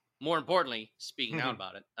more importantly, speaking out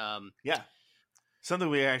about it. Something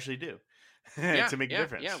we actually do to make a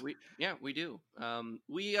difference. We do.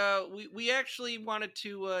 We actually wanted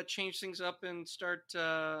to change things up and start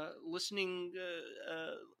listening.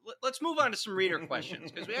 Let's move on to some reader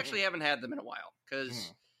questions, because we actually haven't had them in a while.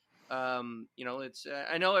 Because it's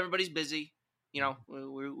I know everybody's busy.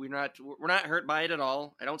 We're not hurt by it at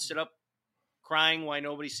all. I don't sit up crying why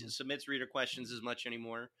nobody submits reader questions as much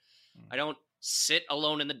anymore. I don't sit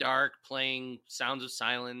alone in the dark playing Sounds of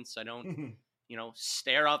Silence. I don't,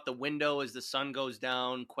 stare out the window as the sun goes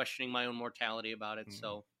down, questioning my own mortality about it.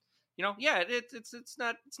 So, it's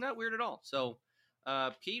not weird at all. So,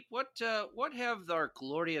 Pete, what have our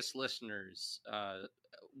glorious listeners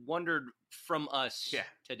wondered from us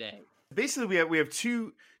today? Basically, we have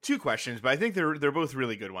two questions, but I think they're both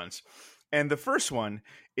really good ones. And the first one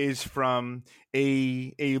is from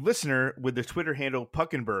a listener with the Twitter handle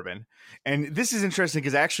Puck and Bourbon. And this is interesting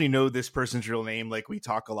because I actually know this person's real name. Like, we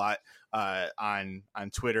talk a lot on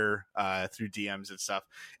Twitter through DMs and stuff.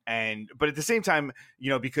 But at the same time,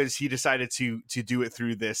 because he decided to do it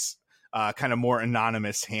through this kind of more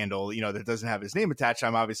anonymous handle, that doesn't have his name attached,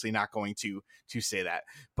 I'm obviously not going to say that.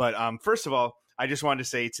 But first of all, I just wanted to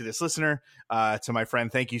say to this listener, to my friend,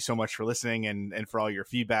 thank you so much for listening and for all your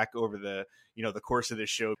feedback over the course of this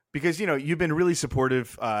show, because, you've been really supportive,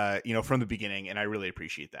 from the beginning, and I really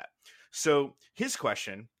appreciate that. So his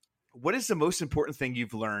question: what is the most important thing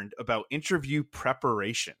you've learned about interview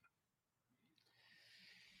preparation?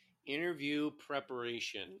 Interview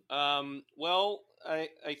preparation. Well, I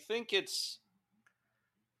think it's,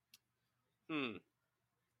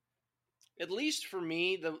 at least for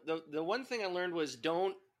me, the one thing I learned was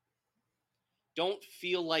don't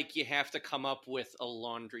feel like you have to come up with a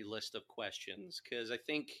laundry list of questions, because I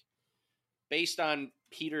think based on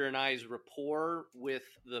Peter and I's rapport with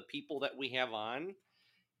the people that we have on,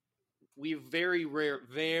 we very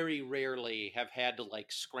rarely have had to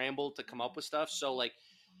like scramble to come up with stuff. So like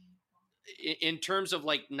in terms of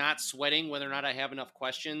like not sweating whether or not I have enough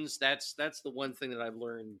questions, that's the one thing that I've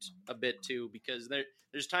learned a bit too, because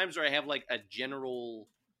there's times where I have like a general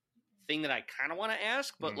thing that I kind of want to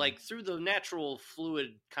ask, but like through the natural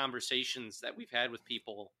fluid conversations that we've had with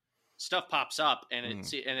people, stuff pops up and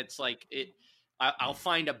it's like I'll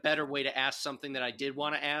find a better way to ask something that I did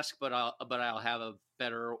want to ask, but I'll have a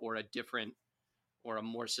better or a different or a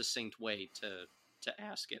more succinct way to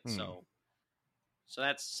ask it. So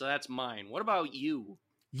that's mine. What about you?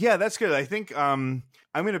 Yeah, that's good. I think I'm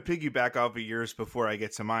going to piggyback off of yours before I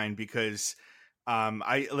get to mine, because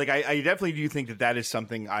I definitely do think that is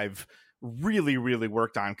something I've really, really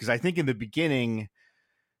worked on, because I think in the beginning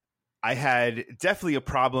I had definitely a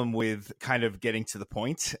problem with kind of getting to the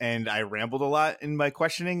point, and I rambled a lot in my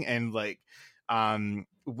questioning, and like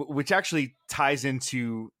which actually ties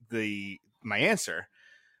into my answer.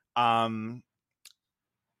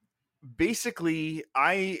 Basically,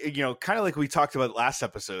 I, kind of like we talked about last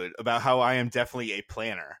episode about how I am definitely a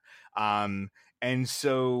planner. And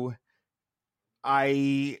so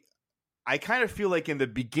I kind of feel like in the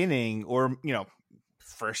beginning, or,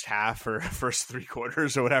 first half or first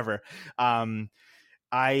 3/4 or whatever,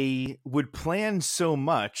 I would plan so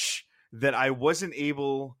much that I wasn't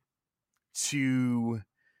able to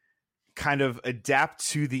kind of adapt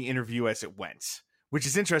to the interview as it went, which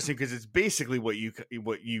is interesting because it's basically what you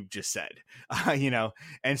just said,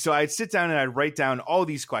 And so I'd sit down and I'd write down all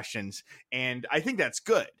these questions, and I think that's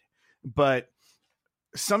good. But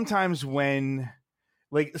sometimes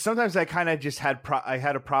sometimes I kind of just had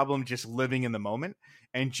a problem just living in the moment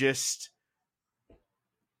and just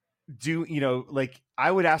do, like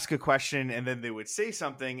I would ask a question and then they would say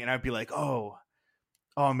something and I'd be like, oh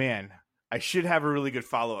man, I should have a really good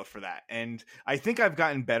follow-up for that. And I think I've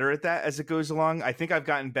gotten better at that as it goes along. I think I've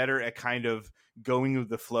gotten better at kind of going with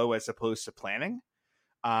the flow as opposed to planning.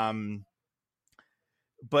 But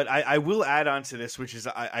I will add on to this, which is,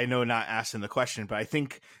 I know not asking the question, but I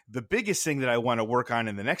think the biggest thing that I want to work on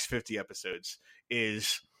in the next 50 episodes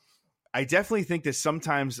is I definitely think that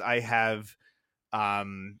sometimes I have a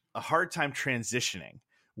hard time transitioning.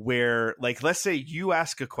 Where, like, let's say you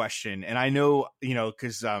ask a question and I know,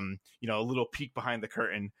 because, a little peek behind the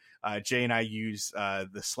curtain, Jay and I use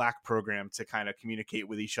the Slack program to kind of communicate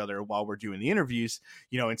with each other while we're doing the interviews,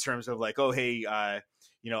 in terms of like, oh, hey, I'll,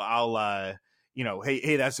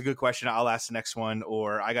 hey, that's a good question. I'll ask the next one,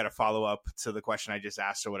 or I got to follow up to the question I just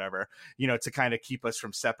asked or whatever, to kind of keep us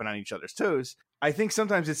from stepping on each other's toes. I think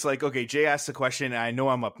sometimes it's like, okay, Jay asked the question and I know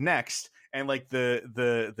I'm up next. And like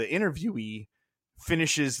the interviewee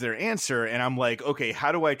finishes their answer and I'm like, okay,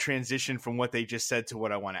 how do I transition from what they just said to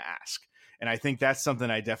what I want to ask? And I think that's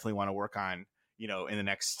something I definitely want to work on, in the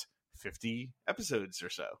next 50 episodes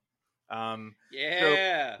or so. Yeah.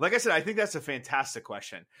 So, like I said, I think that's a fantastic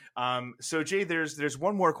question. So Jay, there's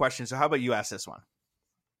one more question. So how about you ask this one?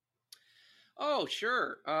 Oh,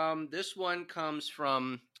 sure. This one comes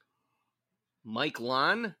from Mike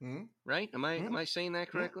Lon, right? Am I saying that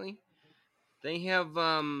correctly? They have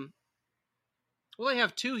they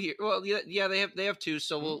have two here. Well, yeah, they have two.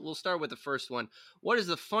 So we'll start with the first one. What is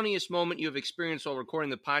the funniest moment you have experienced while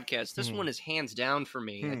recording the podcast? This one is hands down for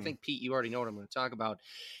me. I think, Pete, you already know what I'm going to talk about.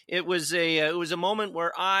 It was a moment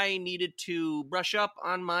where I needed to brush up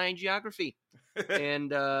on my geography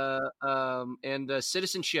and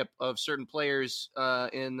citizenship of certain players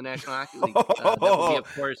in the National Hockey League. That would be,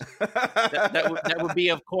 of course, that would be,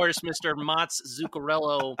 of course, Mr. Mats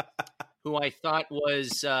Zuccarello, who I thought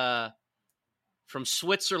was from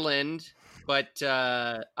Switzerland, but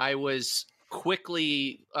I was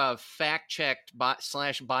quickly fact-checked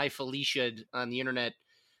by Felicia on the internet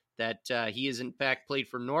that he is in fact played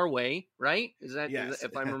for Norway, right? Is that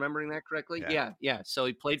if I'm remembering that correctly? Yeah. So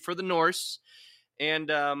he played for the Norse,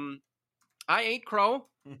 and I ate crow.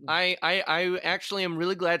 I actually am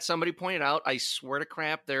really glad somebody pointed out. I swear to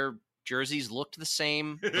crap, their jerseys looked the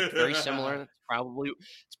same, looked very similar.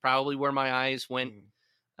 It's probably where my eyes went.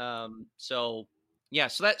 So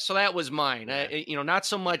that was mine. Not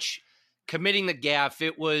so much committing the gaffe.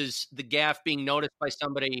 It was the gaffe being noticed by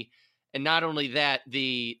somebody. And not only that,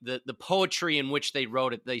 the poetry in which they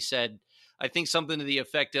wrote it. They said, I think something to the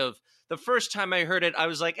effect of, the first time I heard it, I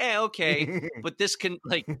was like, okay, but this can,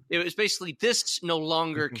 like, it was basically, this no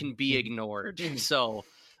longer can be ignored. So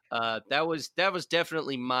that was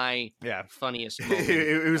definitely my funniest moment.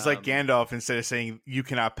 It was like Gandalf, instead of saying you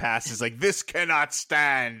cannot pass, is like, this cannot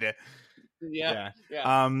stand. Yeah.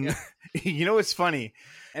 You know what's funny?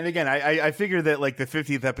 And again, I figure that like the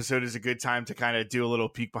 50th episode is a good time to kind of do a little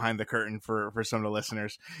peek behind the curtain for some of the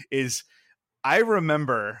listeners. Is I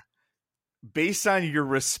remember, based on your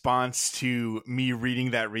response to me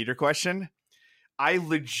reading that reader question, I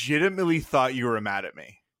legitimately thought you were mad at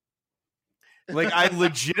me. Like I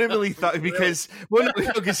legitimately thought, because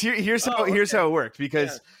here's how it worked,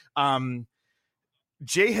 because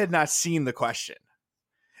Jay had not seen the question,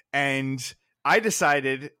 and I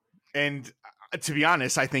decided, and to be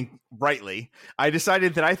honest, I think rightly, I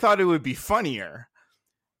decided that I thought it would be funnier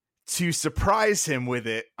to surprise him with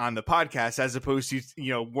it on the podcast, as opposed to,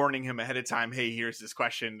 warning him ahead of time, hey, here's this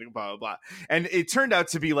question, blah, blah, blah. And it turned out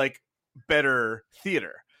to be like better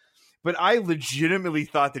theater. But I legitimately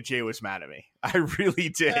thought that Jay was mad at me. I really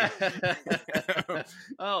did.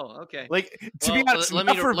 Oh, okay. Like, to be honest, let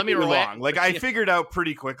me long. Like, I figured out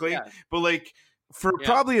pretty quickly, but like for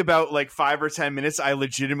probably about like 5 or 10 minutes, I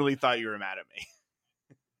legitimately thought you were mad at me.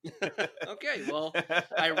 Okay, well,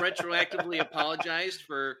 I retroactively apologized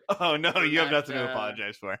for. Oh no, you have nothing to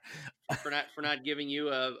apologize for. for not giving you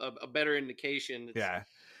a better indication. Yeah.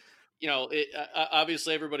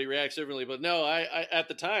 Obviously everybody reacts differently, but no, I at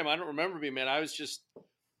the time, I don't remember being mad. I was just,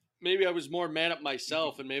 maybe I was more mad at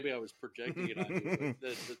myself, and maybe I was projecting it on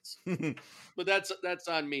you. But that's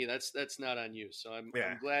on me. That's not on you. So I'm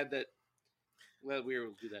glad that we were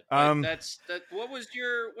able to do that.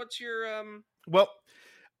 But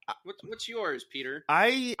what's yours, Peter?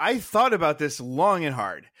 I thought about this long and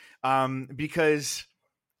hard, because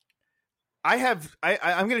I'm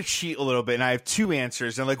going to cheat a little bit, and I have two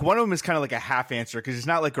answers, and like one of them is kind of like a half answer because it's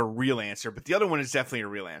not like a real answer, but the other one is definitely a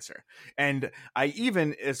real answer. And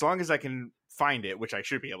as long as I can find it, which I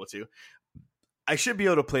should be able to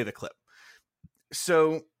play the clip.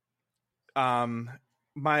 So,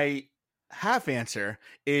 my half answer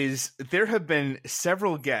is there have been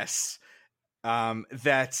several guests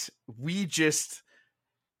that we just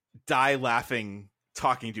die laughing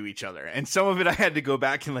talking to each other, and some of it I had to go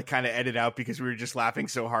back and like kind of edit out because we were just laughing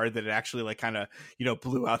so hard that it actually like kind of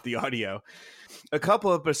blew out the audio. A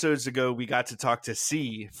couple episodes ago we got to talk to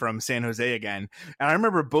C from San Jose again, and I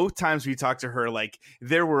remember both times we talked to her, like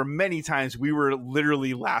there were many times we were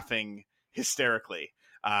literally laughing hysterically,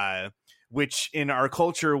 which in our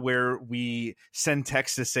culture where we send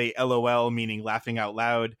text to say LOL, meaning laughing out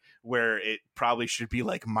loud, where it probably should be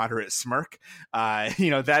like moderate smirk,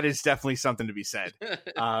 that is definitely something to be said.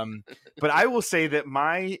 But I will say that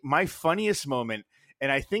my funniest moment,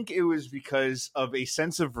 and I think it was because of a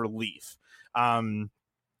sense of relief. So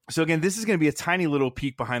again, this is going to be a tiny little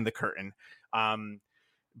peek behind the curtain.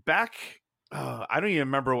 Back, I don't even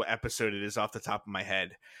remember what episode it is off the top of my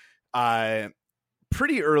head.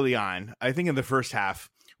 Pretty early on, I think in the first half,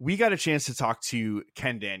 we got a chance to talk to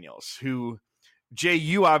Ken Daniels, who, Jay,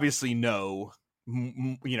 you obviously know,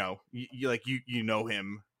 you know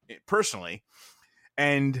him personally,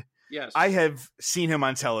 and yes, I have seen him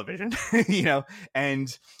on television,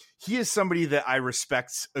 and he is somebody that I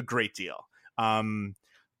respect a great deal. In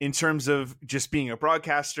terms of just being a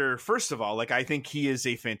broadcaster, first of all, like I think he is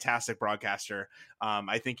a fantastic broadcaster.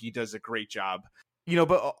 I think he does a great job.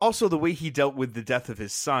 But also the way he dealt with the death of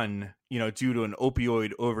his son, due to an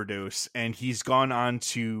opioid overdose. And he's gone on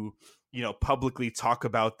to, publicly talk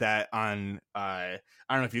about that on, I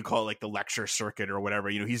don't know if you call it like the lecture circuit or whatever.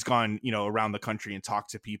 He's gone, around the country and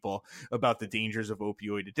talked to people about the dangers of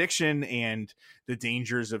opioid addiction and the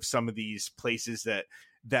dangers of some of these places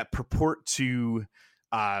that purport to,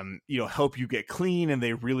 help you get clean. And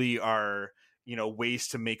they really are, ways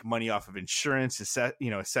to make money off of insurance, et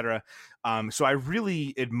cetera. So I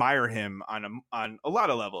really admire him on a lot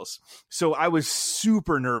of levels. So I was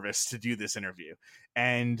super nervous to do this interview,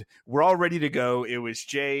 and we're all ready to go. It was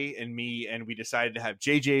Jay and me, and we decided to have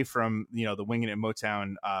JJ from, the Wingin' It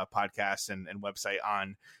Motown podcast and website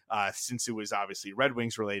on, since it was obviously Red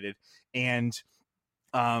Wings related. And,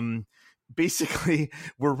 basically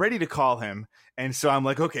we're ready to call him. And so I'm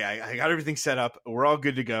like, okay, I got everything set up. We're all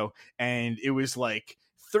good to go. And it was like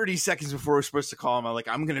 30 seconds before we're supposed to call him. I'm like,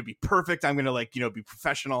 I'm going to be perfect. I'm going to be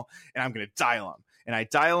professional, and I'm going to dial him. And I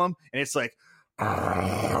dial him, and it's like,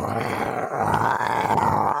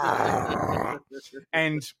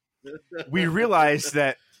 and we realized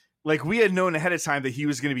that like we had known ahead of time that he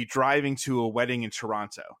was going to be driving to a wedding in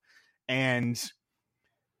Toronto. And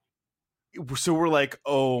so we're like,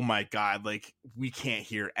 oh my God, like we can't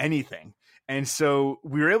hear anything. And so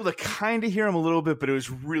we were able to kind of hear him a little bit, but it was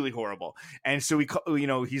really horrible. And so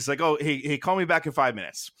he's like, oh, hey, call me back in 5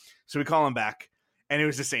 minutes. So we call him back, and it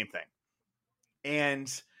was the same thing. And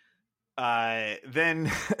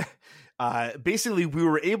then basically we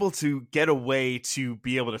were able to get a way to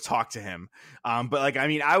be able to talk to him. But like, I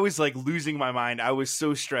mean, I was like losing my mind. I was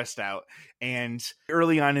so stressed out. And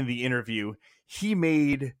early on in the interview, he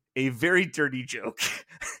made a very dirty joke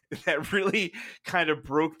that really kind of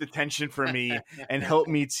broke the tension for me and helped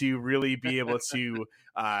me to really be able to,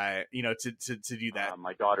 to do that.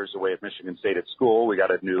 My daughter's away at Michigan State at school. We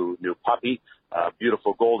got a new puppy,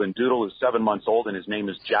 beautiful golden doodle who's 7 months old, and his name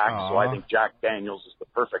is Jack. Aww. So I think Jack Daniels is the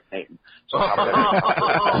perfect name. So how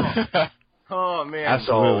about Oh man!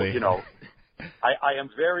 Absolutely. So, I am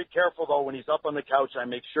very careful, though, when he's up on the couch, I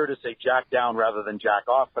make sure to say Jack down rather than Jack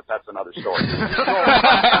off, but that's another story.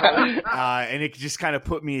 And it just kind of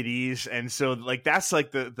put me at ease. And so, like, that's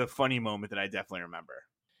like the funny moment that I definitely remember.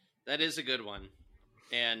 That is a good one.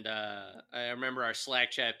 And I remember our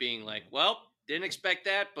Slack chat being like, well, didn't expect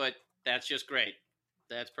that, but that's just great.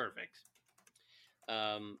 That's perfect.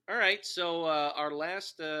 All right, so our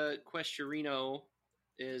last questionino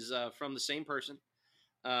is from the same person.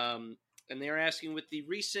 And they're asking, with the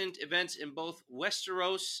recent events in both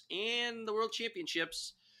Westeros and the World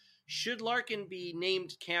Championships, should Larkin be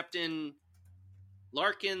named Captain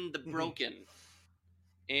Larkin the Broken?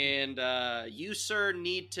 And you, sir,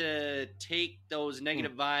 need to take those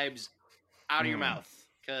negative vibes out of your mouth,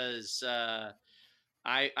 because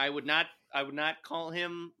I would not call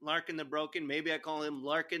him Larkin the Broken. Maybe I call him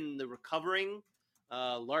Larkin the Recovering,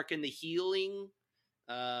 Larkin the Healing,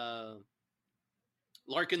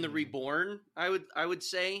 Larkin the Reborn, I would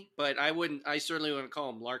say, but I certainly wouldn't call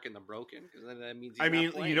him Larkin the Broken, because that means he's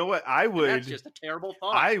not playing. You know what? I would. That's just a terrible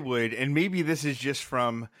thought. I would, and maybe this is just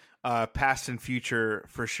from past and future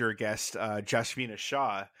for sure guest Jasmina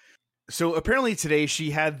Shah. So apparently today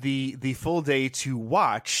she had the full day to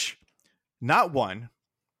watch not one,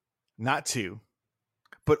 not two,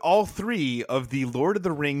 but all three of the Lord of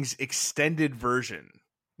the Rings extended version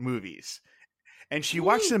movies, and she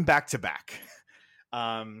watched them back to back.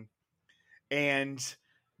 And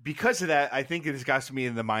because of that, I think it has got me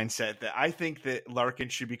in the mindset that I think that Larkin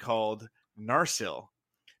should be called Narsil,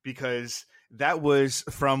 because that was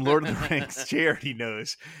from Lord of the Rings. Jay already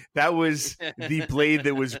knows that was the blade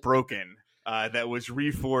that was broken, that was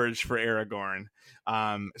reforged for Aragorn.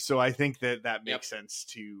 So I think that makes sense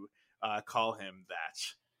to call him that.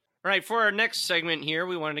 All right, for our next segment here,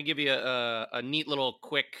 we wanted to give you a neat little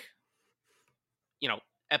quick,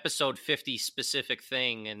 episode 50 specific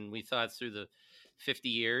thing, and we thought through the 50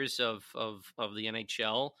 years of the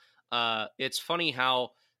NHL. It's funny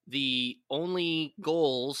how the only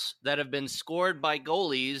goals that have been scored by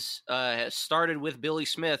goalies started with Billy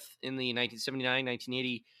Smith in the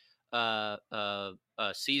 1979-1980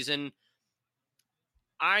 season.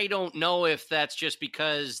 I don't know if that's just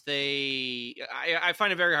because I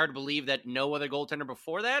find it very hard to believe that no other goaltender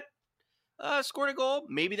before that scored a goal.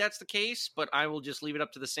 Maybe that's the case, but I will just leave it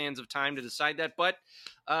up to the sands of time to decide that. But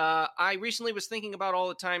I recently was thinking about all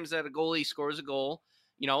the times that a goalie scores a goal.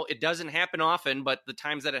 It doesn't happen often, but the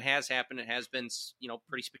times that it has happened, it has been,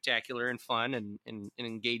 pretty spectacular and fun and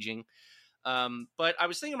engaging. But I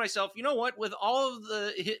was thinking to myself, you know what? With all of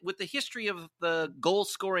the history of the goal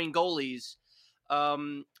scoring goalies,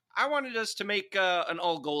 I wanted us to make an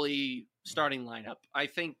all goalie starting lineup. I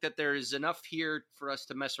think that there's enough here for us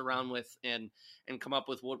to mess around with and come up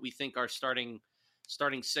with what we think our starting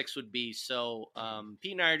six would be. So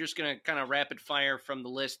Pete and I are just going to kind of rapid fire from the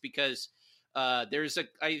list, because I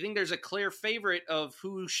think there's a clear favorite of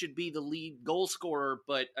who should be the lead goal scorer,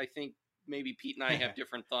 but I think maybe Pete and I have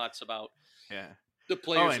different thoughts about the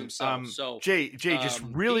players themselves. So Jay, just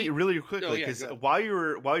really quickly, because while you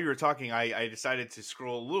were talking, I decided to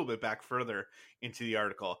scroll a little bit back further into the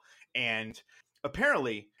article, and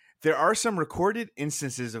apparently there are some recorded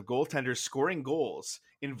instances of goaltenders scoring goals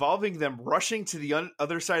involving them rushing to the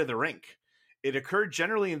other side of the rink. It occurred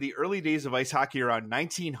generally in the early days of ice hockey around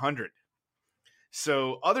 1900.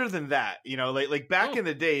 So other than that, like back in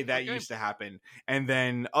the day, that used to happen. And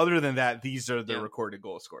then other than that, these are the recorded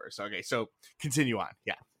goal scorers. Okay, so continue on.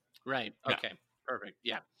 Yeah. Right. Okay. Perfect.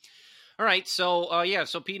 Yeah. All right. So,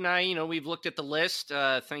 so Pete and I, we've looked at the list.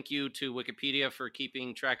 Thank you to Wikipedia for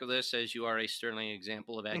keeping track of this, as you are a sterling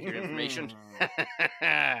example of accurate information.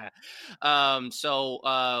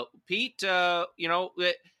 Pete,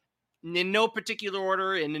 in no particular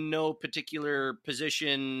order and in no particular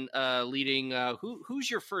position leading,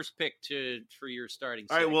 who's your first pick for your starting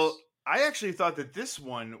six? All right, well, I actually thought that this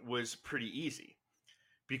one was pretty easy,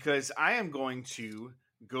 because I am going to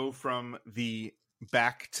go from the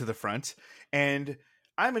back to the front, and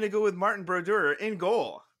I'm going to go with Martin Brodeur in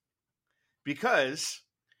goal, because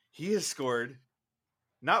he has scored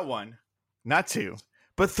not one, not two,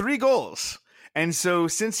 but 3 goals. And so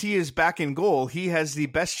since he is back in goal, he has the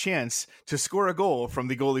best chance to score a goal from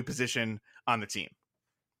the goalie position on the team.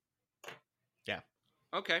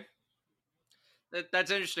 Okay.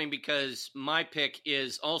 That's interesting because my pick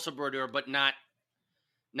is also Brodeur, but not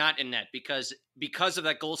in net because of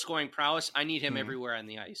that goal scoring prowess. I need him everywhere on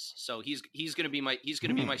the ice. So he's going to be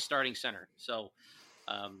my starting center. So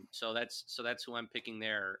that's who I'm picking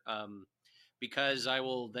there. Because I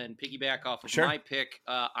will then piggyback off of my pick.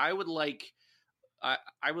 I would like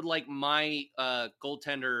my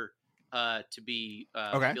goaltender to be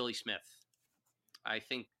Billy Smith. I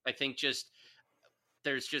think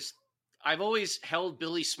I've always held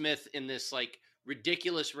Billy Smith in this like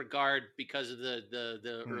ridiculous regard because of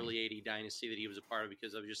the early 80 dynasty that he was a part of,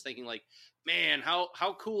 because I was just thinking like, man,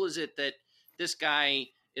 how cool is it that this guy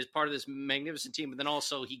is part of this magnificent team, but then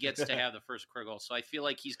also he gets to have the first career goal. So I feel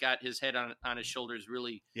like he's got his head on his shoulders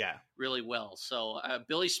really well. So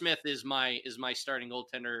Billy Smith is my starting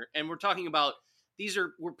goaltender. And we're talking about,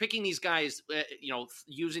 we're picking these guys,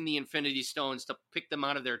 using the Infinity Stones to pick them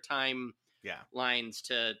out of their time lines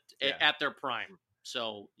at their prime.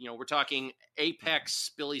 So, we're talking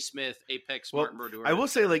Apex Billy Smith, Apex Martin Brodeur. I will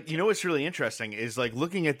say, what's really interesting is like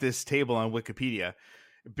looking at this table on Wikipedia,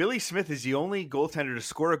 Billy Smith is the only goaltender to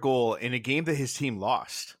score a goal in a game that his team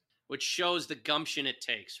lost. Which shows the gumption it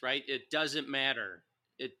takes, right? It doesn't matter.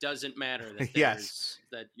 It doesn't matter that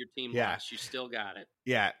that your team lost. You still got it.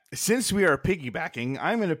 Yeah. Since we are piggybacking,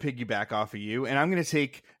 I'm going to piggyback off of you, and I'm going to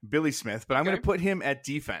take Billy Smith, but I'm going to put him at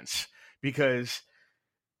defense because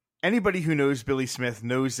anybody who knows Billy Smith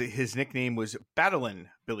knows that his nickname was Battlin'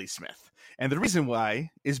 Billy Smith. And the reason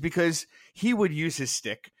why is because he would use his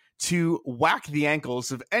stick to whack the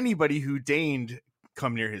ankles of anybody who deigned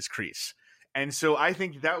come near his crease. And so I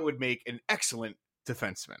think that would make an excellent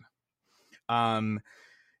defenseman.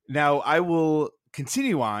 Now I will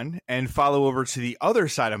continue on and follow over to the other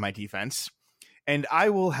side of my defense, and I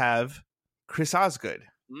will have Chris Osgood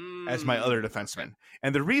as my other defenseman.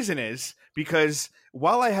 And the reason is because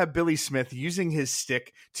while I have Billy Smith using his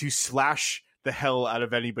stick to slash the hell out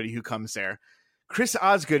of anybody who comes there, Chris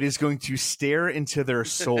Osgood is going to stare into their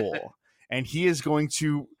soul and he is going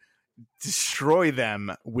to destroy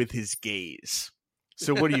them with his gaze.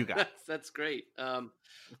 So what do you got? That's great.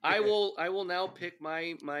 I will now pick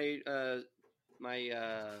my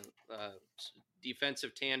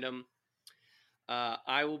defensive tandem.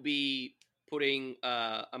 I will be putting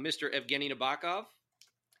a Mr. Evgeny Nabokov,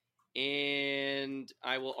 and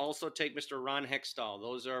I will also take Mr. Ron Hextall.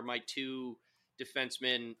 Those are my two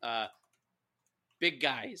defensemen, big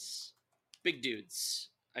guys, big dudes.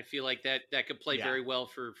 I feel like that could play very well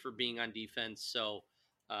for being on defense. So,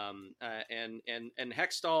 and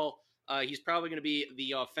Hextall, he's probably going to be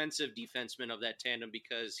the offensive defenseman of that tandem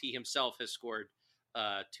because he himself has scored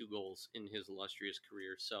 2 goals in his illustrious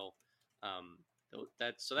career. So,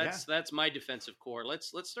 that's my defensive core.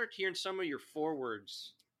 Let's start hearing some of your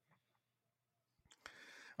forwards.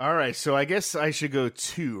 All right, so I guess I should go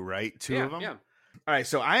 2, right? 2 of them? Yeah. All right,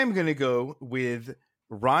 so I am going to go with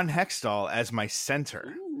Ron Hextall as my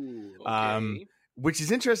center. Ooh, okay. Which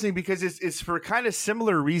is interesting because it's for kind of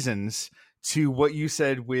similar reasons to what you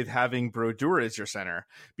said with having Brodeur as your center,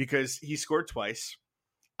 because he scored twice.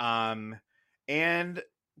 And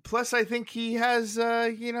plus I think he has,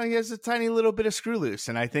 he has a tiny little bit of screw loose,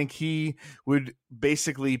 and I think he would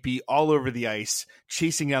basically be all over the ice,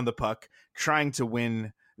 chasing down the puck, trying to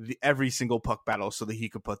win every single puck battle so that he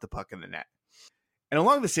could put the puck in the net. And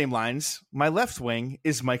along the same lines, my left wing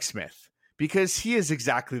is Mike Smith, because he is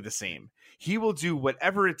exactly the same. He will do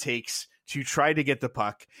whatever it takes to try to get the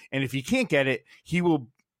puck, and if he can't get it, he will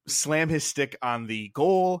slam his stick on the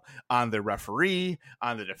goal, on the referee,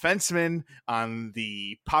 on the defenseman, on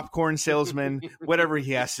the popcorn salesman, whatever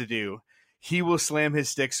he has to do. He will slam his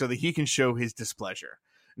stick so that he can show his displeasure.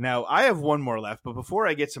 Now, I have one more left, but before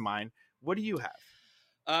I get to mine, what do you have?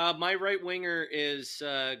 My right winger is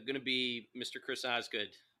going to be Mr. Chris Osgood.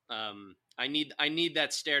 I need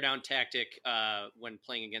that stare down tactic when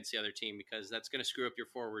playing against the other team, because that's going to screw up your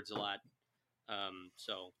forwards a lot.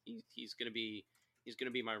 So he's going to be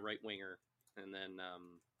my right winger. And then, do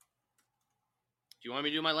you want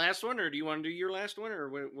me to do my last one, or do you want to do your last one, or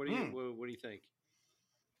what do you think?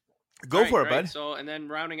 Go for it, bud. So, and then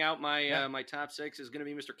rounding out my my top 6 is going to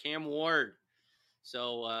be Mr. Cam Ward.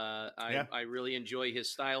 So I really enjoy his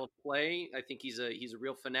style of play. I think he's a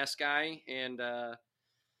real finesse guy, and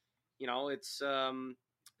it's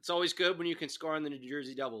always good when you can score on the New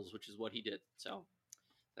Jersey Devils, which is what he did. So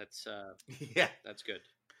that's that's good.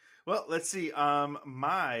 Well, let's see.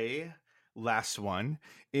 My last one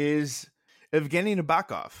is Evgeny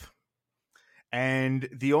Nabokov. And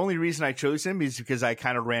the only reason I chose him is because I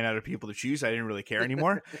kind of ran out of people to choose. I didn't really care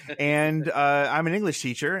anymore. And I'm an English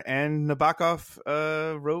teacher, and Nabokov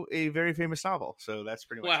wrote a very famous novel. So that's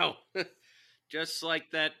pretty much Wow. Just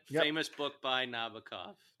like that famous book by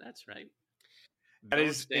Nabokov. That's right. That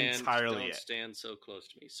is entirely Don't stand so close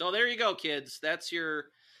to me. So there you go, kids. That's your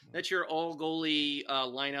all goalie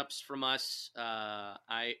lineups from us.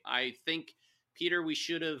 I think, Peter, we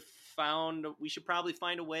should probably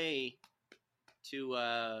find a way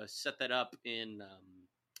to set that up in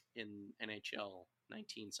NHL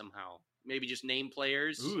 19 somehow. Maybe just name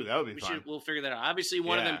players. Ooh, that would be fun. We'll figure that out. Obviously,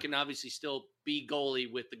 one of them can obviously still be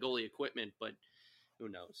goalie with the goalie equipment, but who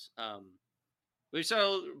knows?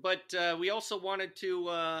 We also wanted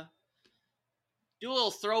to do a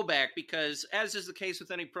little throwback because, as is the case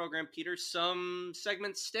with any program, Peter, some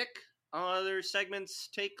segments stick, other segments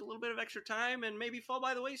take a little bit of extra time and maybe fall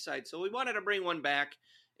by the wayside. So we wanted to bring one back,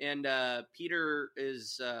 and Peter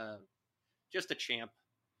is just a champ,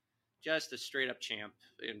 just a straight up champ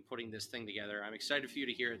in putting this thing together. I'm excited for you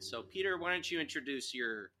to hear it. So, Peter, why don't you introduce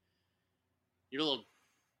your little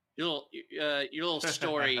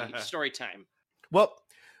story time? Well,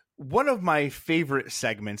 one of my favorite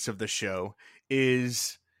segments of the show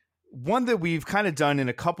is one that we've kind of done in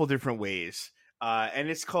a couple different ways, and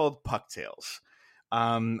it's called Puck Tales.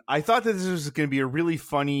 I thought that this was going to be a really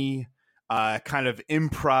funny kind of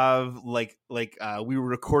improv, like we would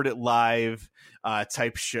record it live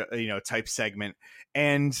type show, type segment.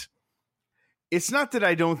 And it's not that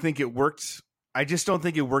I don't think it worked. I just don't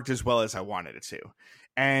think it worked as well as I wanted it to.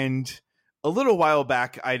 And a little while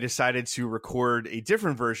back, I decided to record a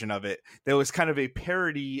different version of it that was kind of a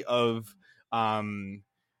parody of,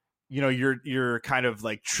 your kind of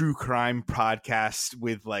like true crime podcast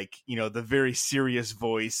with like, the very serious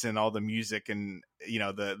voice and all the music and,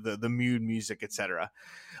 the mood music, etc.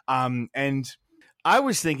 And I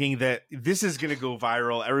was thinking that this is going to go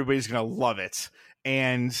viral. Everybody's going to love it.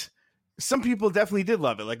 And some people definitely did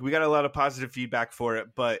love it. Like, we got a lot of positive feedback for it,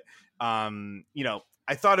 but,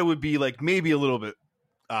 I thought it would be like maybe a little bit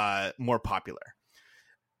more popular.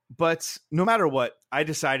 But no matter what, I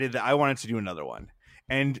decided that I wanted to do another one.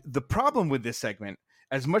 And the problem with this segment,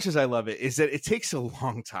 as much as I love it, is that it takes a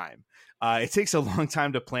long time. It takes a long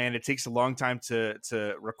time to plan. It takes a long time to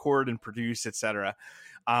record and produce, etc.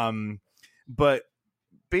 But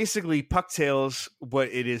basically, Puck Tales, what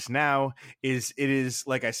it is now is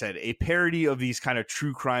like I said, a parody of these kind of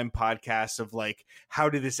true crime podcasts of like, how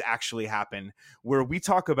did this actually happen? Where we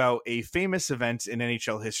talk about a famous event in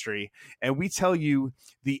NHL history and we tell you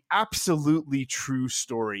the absolutely true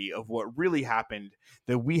story of what really happened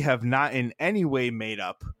that we have not in any way made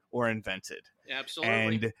up or invented. Absolutely.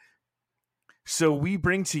 And so we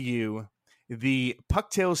bring to you the Puck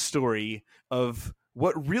Tales story of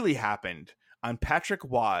what really happened on Patrick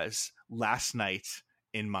Roy's last night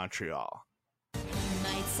in Montreal.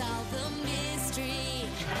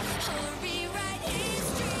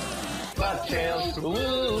 Puck Tales,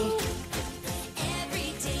 woo!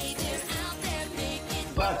 Every day they're out there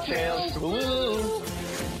making Puck Tales, woo!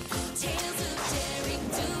 Tales of daring,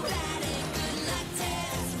 do bad and good luck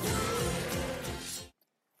tales,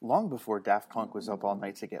 woo! Long before Daft Punk was up all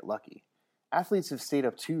night to get lucky, athletes have stayed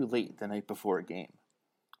up too late the night before a game.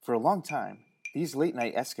 For a long time, these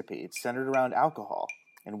late-night escapades centered around alcohol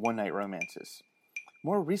and one-night romances.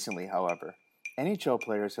 More recently, however, NHL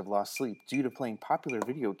players have lost sleep due to playing popular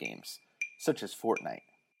video games, such as Fortnite.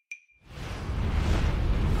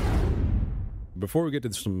 Before we get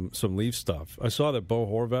to some Leaf stuff, I saw that Bo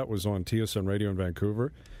Horvat was on TSN Radio in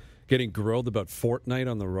Vancouver getting grilled about Fortnite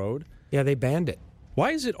on the road. Yeah, they banned it.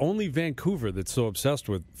 Why is it only Vancouver that's so obsessed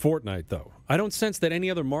with Fortnite, though? I don't sense that any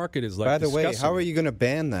other market is like. By the way, discussing how are you going to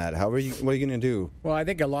ban that? What are you going to do? Well, I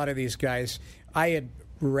think a lot of these guys, I had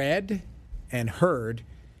read and heard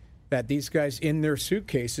that these guys in their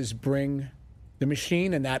suitcases bring the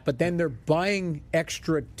machine and that, but then they're buying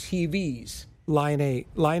extra TVs. Line A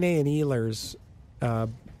and Ehlers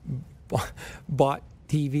bought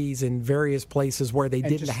TVs in various places where they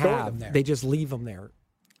didn't have. They just leave them there.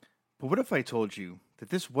 But what if I told you that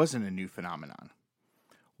this wasn't a new phenomenon?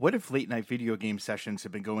 What if late-night video game sessions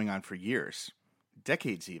have been going on for years,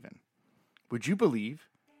 decades even? Would you believe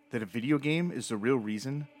that a video game is the real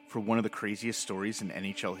reason for one of the craziest stories in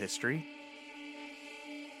NHL history?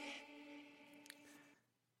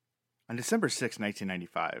 On December 6,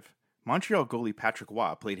 1995, Montreal goalie Patrick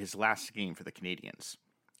Roy played his last game for the Canadiens.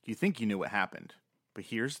 You think you knew what happened, but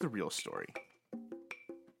here's the real story.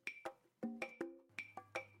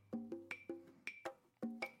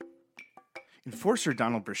 Enforcer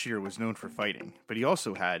Donald Brashear was known for fighting, but he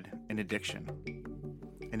also had an addiction.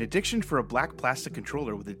 an addiction for a black plastic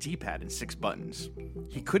controller with a D-pad and 6 buttons.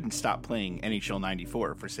 He couldn't stop playing NHL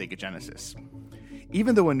 94 for Sega Genesis.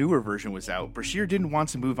 Even though a newer version was out, Brashear didn't want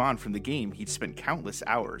to move on from the game he'd spent countless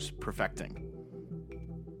hours perfecting.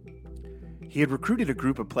 He had recruited a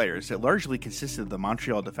group of players that largely consisted of the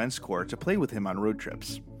Montreal Defense Corps to play with him on road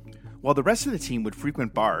trips. While the rest of the team would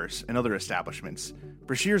frequent bars and other establishments,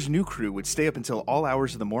 Brashear's new crew would stay up until all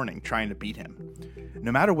hours of the morning trying to beat him.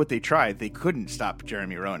 No matter what they tried, they couldn't stop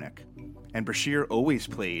Jeremy Roenick, and Brashear always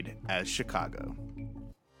played as Chicago.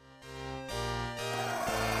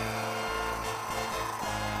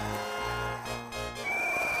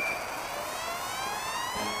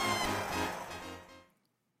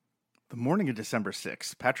 The morning of December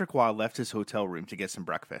 6th, Patrick Waugh left his hotel room to get some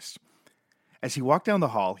breakfast. As he walked down the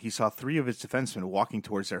hall, he saw 3 of his defensemen walking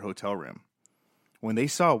towards their hotel room. When they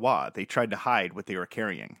saw Waugh, they tried to hide what they were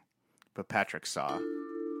carrying, but Patrick saw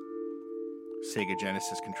Sega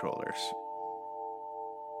Genesis controllers.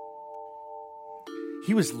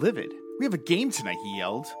 He was livid. "We have a game tonight," he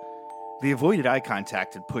yelled. They avoided eye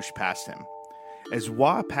contact and pushed past him. As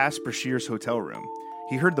Waugh passed Brashear's hotel room,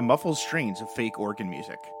 he heard the muffled strains of fake organ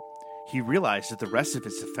music. He realized that the rest of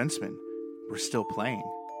his defensemen were still playing.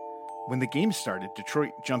 When the game started,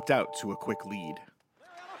 Detroit jumped out to a quick lead.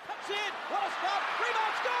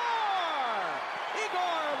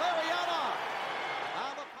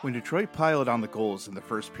 When Detroit piled on the goals in the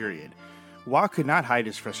first period, Waugh could not hide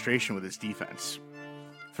his frustration with his defense.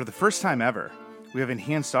 For the first time ever, we have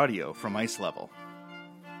enhanced audio from ice level.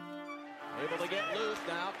 Able to get loose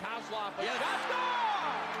now. Kozlov. Yes.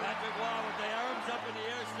 Patrick Waugh with the arms up in the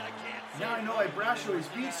air said, "I can't see." Now I know Brash always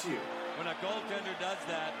beats you. When a goaltender does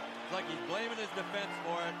that, it's like he's blaming his defense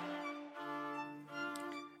for it.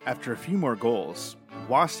 After a few more goals,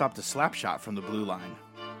 Waugh stopped a slap shot from the blue line.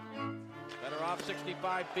 Better off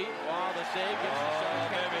 65 feet. Waugh, the save gets the shot.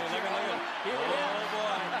 Baby, look at it. Here it is. Oh,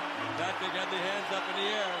 boy. Patrick had the hands up in the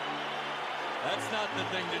air. That's not the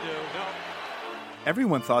thing to do. No.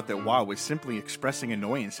 Everyone thought that Waugh was simply expressing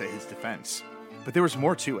annoyance at his defense, but there was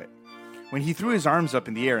more to it. When he threw his arms up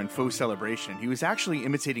in the air in faux celebration, he was actually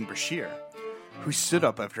imitating Brashear, who stood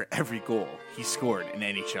up after every goal he scored in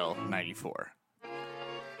NHL 94.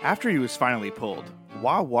 After he was finally pulled,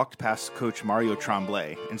 Waugh walked past coach Mario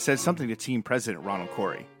Tremblay and said something to team president Ronald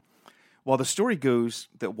Corey. While the story goes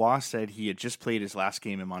that Waugh said he had just played his last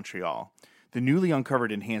game in Montreal, the newly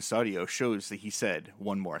uncovered enhanced audio shows that he said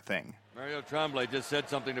one more thing. Mario Tremblay just said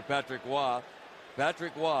something to Patrick Waugh.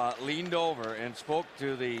 Patrick Waugh leaned over and spoke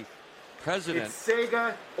to the president It's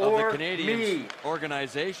Sega of or the Canadiens me.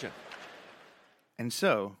 organization. And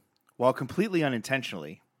so, while completely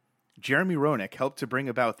unintentionally, Jeremy Roenick helped to bring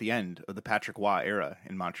about the end of the Patrick Waugh era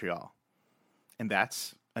in Montreal. And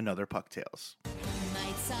that's another Puck Tales.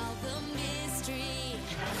 Might solve the mystery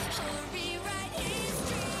or rewrite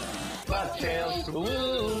history. Puck Tales,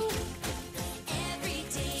 woo! Every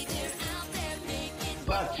day they're out there making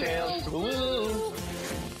Puck Tales, woo!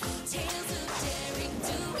 tales of daring,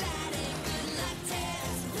 do-rad, and good luck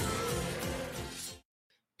tales.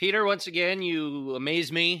 Peter, once again, you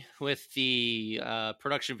amaze me with the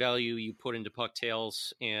production value you put into Puck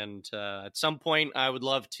Tales, and at some point I would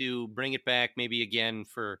love to bring it back maybe again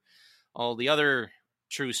for all the other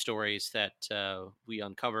true stories that we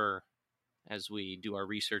uncover as we do our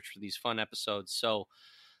research for these fun episodes. So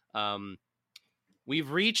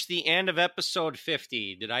we've reached the end of episode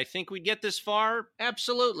 50. Did I think we'd get this far?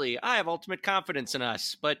 Absolutely. I have ultimate confidence in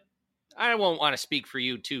us, but I won't want to speak for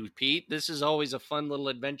you too, Pete. This is always a fun little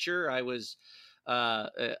adventure. I was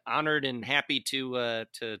honored and happy to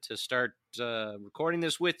start recording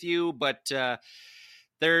this with you, but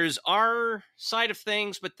there's our side of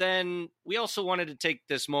things, but then we also wanted to take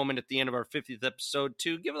this moment at the end of our 50th episode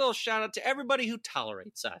to give a little shout out to everybody who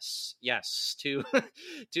tolerates us. Yes, to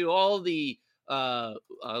to all the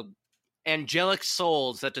angelic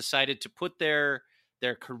souls that decided to put their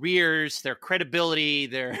careers, their credibility,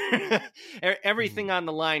 their everything on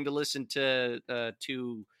the line to listen to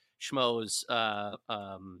two schmoes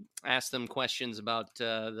ask them questions about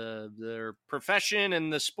their profession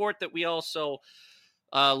and the sport that we also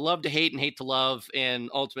love to hate and hate to love, and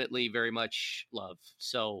ultimately very much love.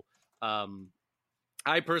 So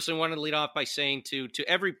I personally wanted to lead off by saying to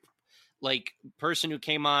every person who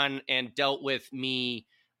came on and dealt with me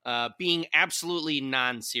being absolutely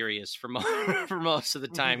non-serious for most of the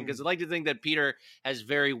time, because I like to think that Peter has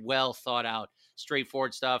very well thought out,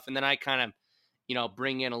 straightforward stuff, and then I kind of,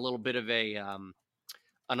 bring in a little bit of a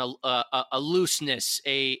looseness,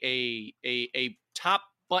 a top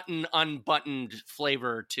button unbuttoned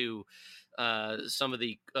flavor to some of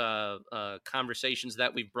the conversations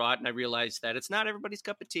that we've brought, and I realized that it's not everybody's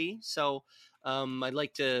cup of tea. So I'd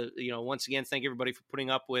like to, once again, thank everybody for putting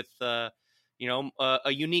up with, a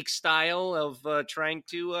unique style of trying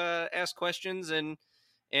to ask questions, and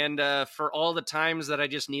for all the times that I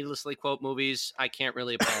just needlessly quote movies. I can't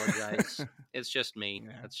really apologize. It's just me.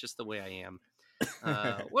 Yeah. That's just the way I am.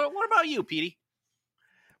 What about you, Petey?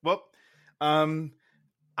 Well,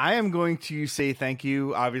 I am going to say thank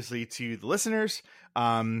you, obviously, to the listeners,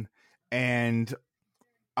 and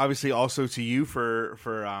obviously also to you for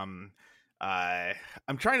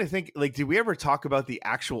I'm trying to think, like, did we ever talk about the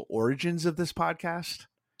actual origins of this podcast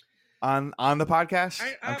on the podcast?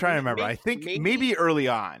 I'm trying to remember. I think maybe early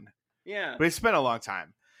on. Yeah, but it's been a long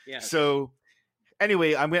time. Yeah. So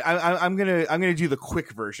anyway, I'm gonna do the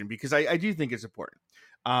quick version because I do think it's important.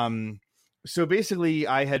 So basically,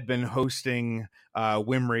 I had been hosting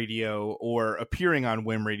WIM Radio or appearing on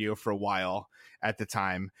WIM Radio for a while at the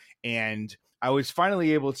time, and I was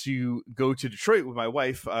finally able to go to Detroit with my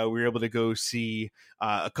wife. We were able to go see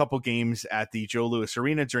a couple games at the Joe Louis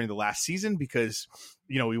Arena during the last season because,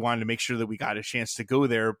 we wanted to make sure that we got a chance to go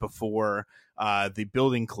there before the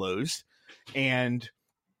building closed. And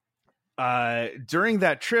during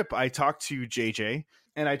that trip, I talked to JJ.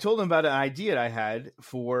 And I told him about an idea I had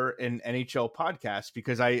for an NHL podcast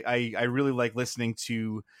because I really like listening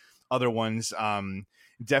to other ones.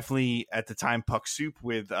 Definitely at the time, Puck Soup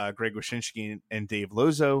with Greg Wyshynski and Dave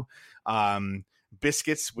Lozo,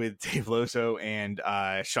 Biscuits with Dave Lozo and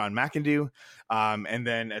Sean McIndoe. And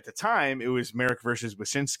then at the time, it was Merrick versus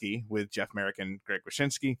Wyshynski with Jeff Merrick and Greg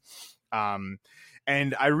Wyshynski.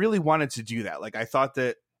 And I really wanted to do that. Like I thought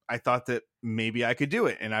that maybe I could do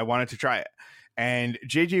it, and I wanted to try it. And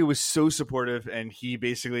JJ was so supportive, and he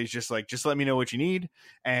basically is just like, just let me know what you need.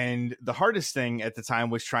 And the hardest thing at the time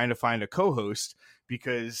was trying to find a co-host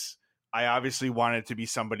because I obviously wanted to be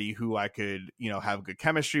somebody who I could, have good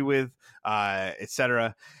chemistry with,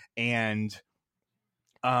 etc. And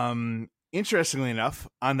interestingly enough,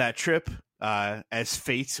 on that trip, as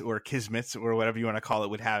fate or kismet or whatever you want to call it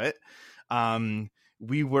would have it,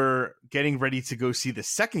 we were getting ready to go see the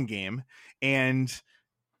second game, and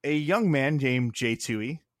a young man named Jay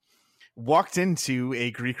Tui walked into a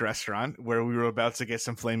Greek restaurant where we were about to get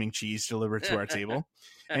some flaming cheese delivered to our table,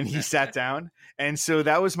 and he sat down. And so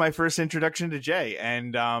that was my first introduction to Jay.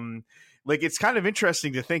 And it's kind of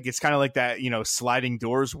interesting to think it's kind of like that, sliding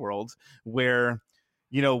doors world where,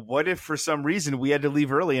 what if for some reason we had to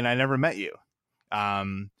leave early and I never met you?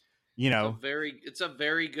 It's a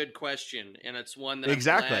very good question, and it's one that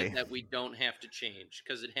exactly I'm glad that we don't have to change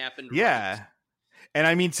because it happened. Yeah. Right. And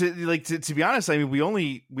I mean, to be honest, I mean, we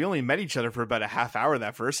only met each other for about a half hour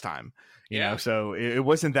that first time, you know, so it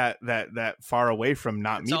wasn't that far away from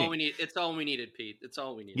not meeting. It's all we needed, Pete. It's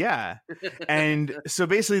all we needed. Yeah. And so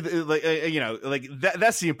basically,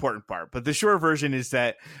 that's the important part. But the short version is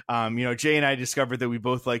that, Jay and I discovered that we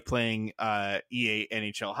both like playing EA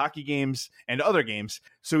NHL hockey games and other games.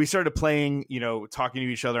 So we started playing, talking to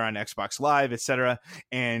each other on Xbox Live, etc.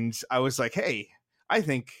 And I was like, hey, I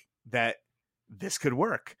think that this could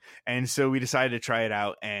work. And so we decided to try it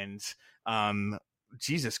out. And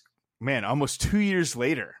Jesus, man, almost 2 years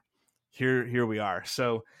later, here we are.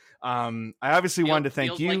 So I obviously wanted to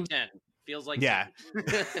thank you. Like 10. Feels like 10.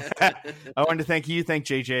 I wanted to thank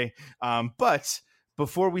JJ. But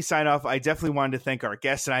before we sign off, I definitely wanted to thank our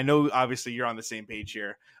guests. And I know obviously you're on the same page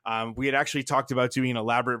here. We had actually talked about doing an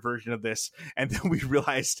elaborate version of this, and then we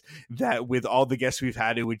realized that with all the guests we've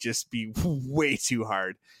had, it would just be way too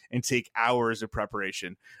hard and take hours of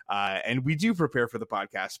preparation. And we do prepare for the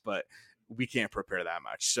podcast, but we can't prepare that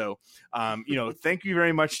much. So, thank you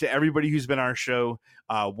very much to everybody who's been on our show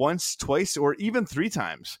once, twice, or even 3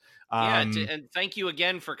 times. And thank you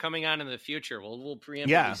again for coming on in the future. We'll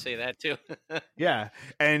preemptively say that too. Yeah.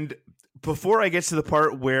 And before I get to the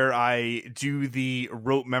part where I do the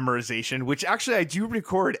rote memorization, which actually I do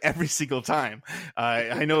record every single time.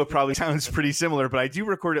 I know it probably sounds pretty similar, but I do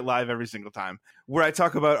record it live every single time, where I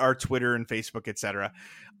talk about our Twitter and Facebook, etc.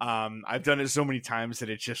 I've done it so many times that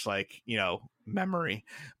it's just like, memory.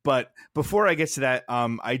 But before I get to that,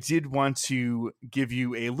 I did want to give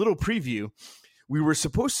you a little preview. We were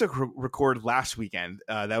supposed to record last weekend.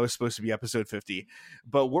 That was supposed to be episode 50.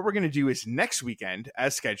 But what we're going to do is next weekend,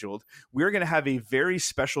 as scheduled, we're going to have a very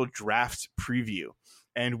special draft preview.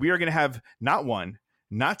 And we are going to have not 1,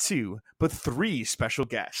 not 2, but 3 special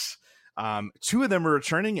guests. 2 of them are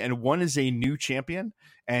returning, and 1 is a new champion.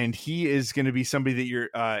 And he is going to be somebody that you're,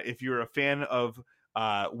 if you're a fan of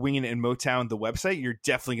Wingin' and Motown, the website, you're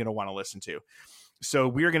definitely going to want to listen to. So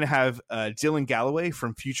we are going to have Dylan Galloway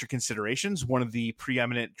from Future Considerations, one of the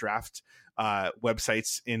preeminent draft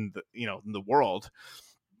websites in the world.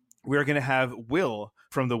 We're going to have Will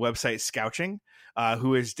from the website Scouching,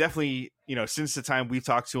 who is definitely, since the time we've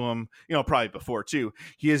talked to him, probably before too,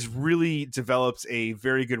 he has really developed a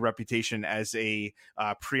very good reputation as a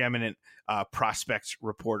preeminent prospect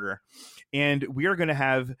reporter. And we are going to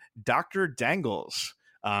have Dr. Dangles.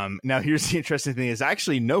 Now, here's the interesting thing is I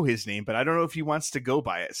actually know his name, but I don't know if he wants to go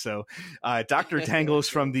by it. So Dr. Dangles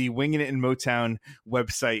from the Winging It in Motown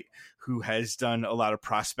website, who has done a lot of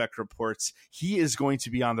prospect reports. He is going to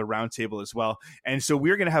be on the roundtable as well. And so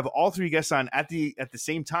we're going to have all three guests on at the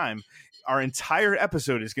same time. Our entire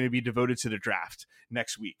episode is going to be devoted to the draft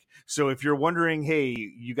next week. So if you're wondering, hey,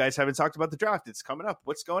 you guys haven't talked about the draft, it's coming up,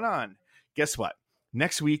 what's going on? Guess what?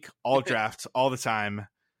 Next week, all draft, all the time,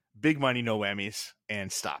 big money, no whammies,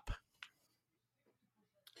 and stop.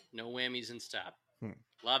 No whammies and stop.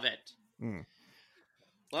 Love it.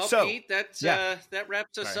 Well, So, Pete, that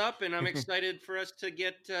wraps us up, and I'm excited for us to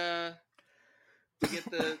get the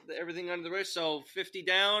everything under the roof. So 50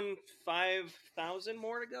 down, 5,000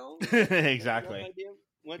 more to go. Exactly.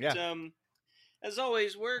 As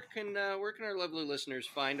always, where can our lovely listeners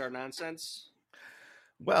find our nonsense?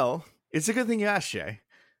 Well, it's a good thing you asked, Jay,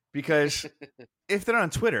 because if they're on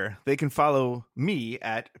Twitter, they can follow me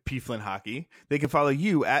at PFlynnHockey. They can follow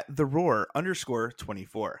you at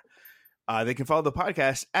TheRoar_24. They can follow the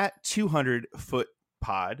podcast at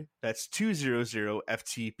 200footpod. That's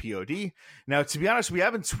 200FTPOD. Now, to be honest, we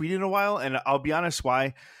haven't tweeted in a while, and I'll be honest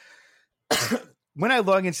why. When I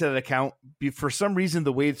log into that account, for some reason,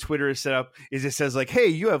 the way Twitter is set up is it says like, hey,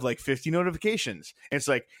 you have like 50 notifications. And it's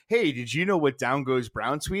like, hey, did you know what Down Goes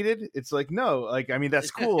Brown tweeted? It's like, no,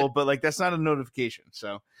 that's cool, but like, that's not a notification.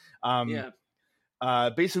 So,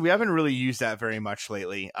 basically we haven't really used that very much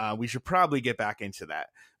lately. We should probably get back into that.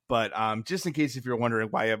 But just in case if you're wondering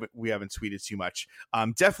why we haven't tweeted too much,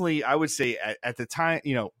 definitely I would say at the time,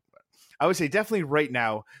 I would say definitely right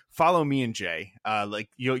now, follow me and Jay.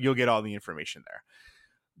 You'll get all the information there.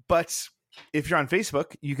 But if you're on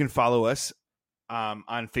Facebook, you can follow us on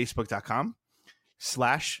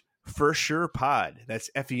facebook.com/ForSurePod. That's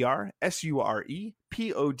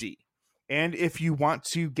FERSUREPOD. And if you want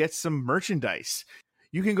to get some merchandise,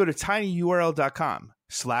 you can go to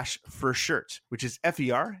tinyurl.com/ForShirt, which is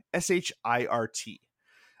FERSHIRT.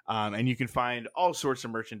 And you can find all sorts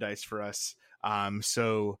of merchandise for us.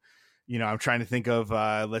 So, I'm trying to think of,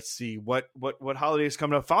 let's see, what holiday is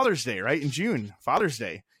coming up? Father's Day, right? In June, Father's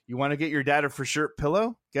Day. You want to get your dad a For Shirt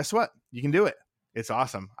pillow? Guess what? You can do it. It's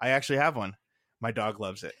awesome. I actually have one. My dog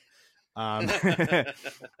loves it.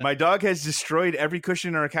 My dog has destroyed every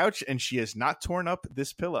cushion on our couch, and she has not torn up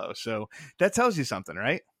this pillow. So that tells you something,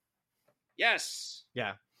 right? Yes.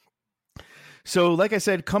 Yeah. So like I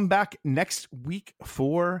said, come back next week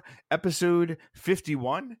for episode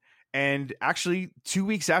 51. And actually 2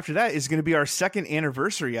 weeks after that is going to be our second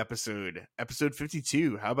anniversary episode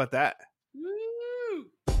 52. How about that? Woo!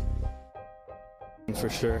 For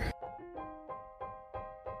sure.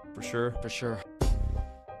 For sure. For sure.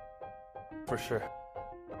 For sure.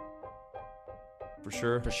 For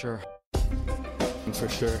sure. For sure. For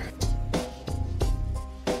sure.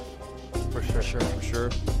 For sure. For sure.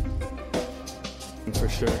 For sure. For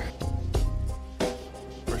sure.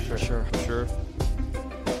 For sure. For sure.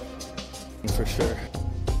 For sure.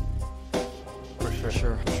 For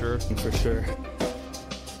sure. For sure. For sure.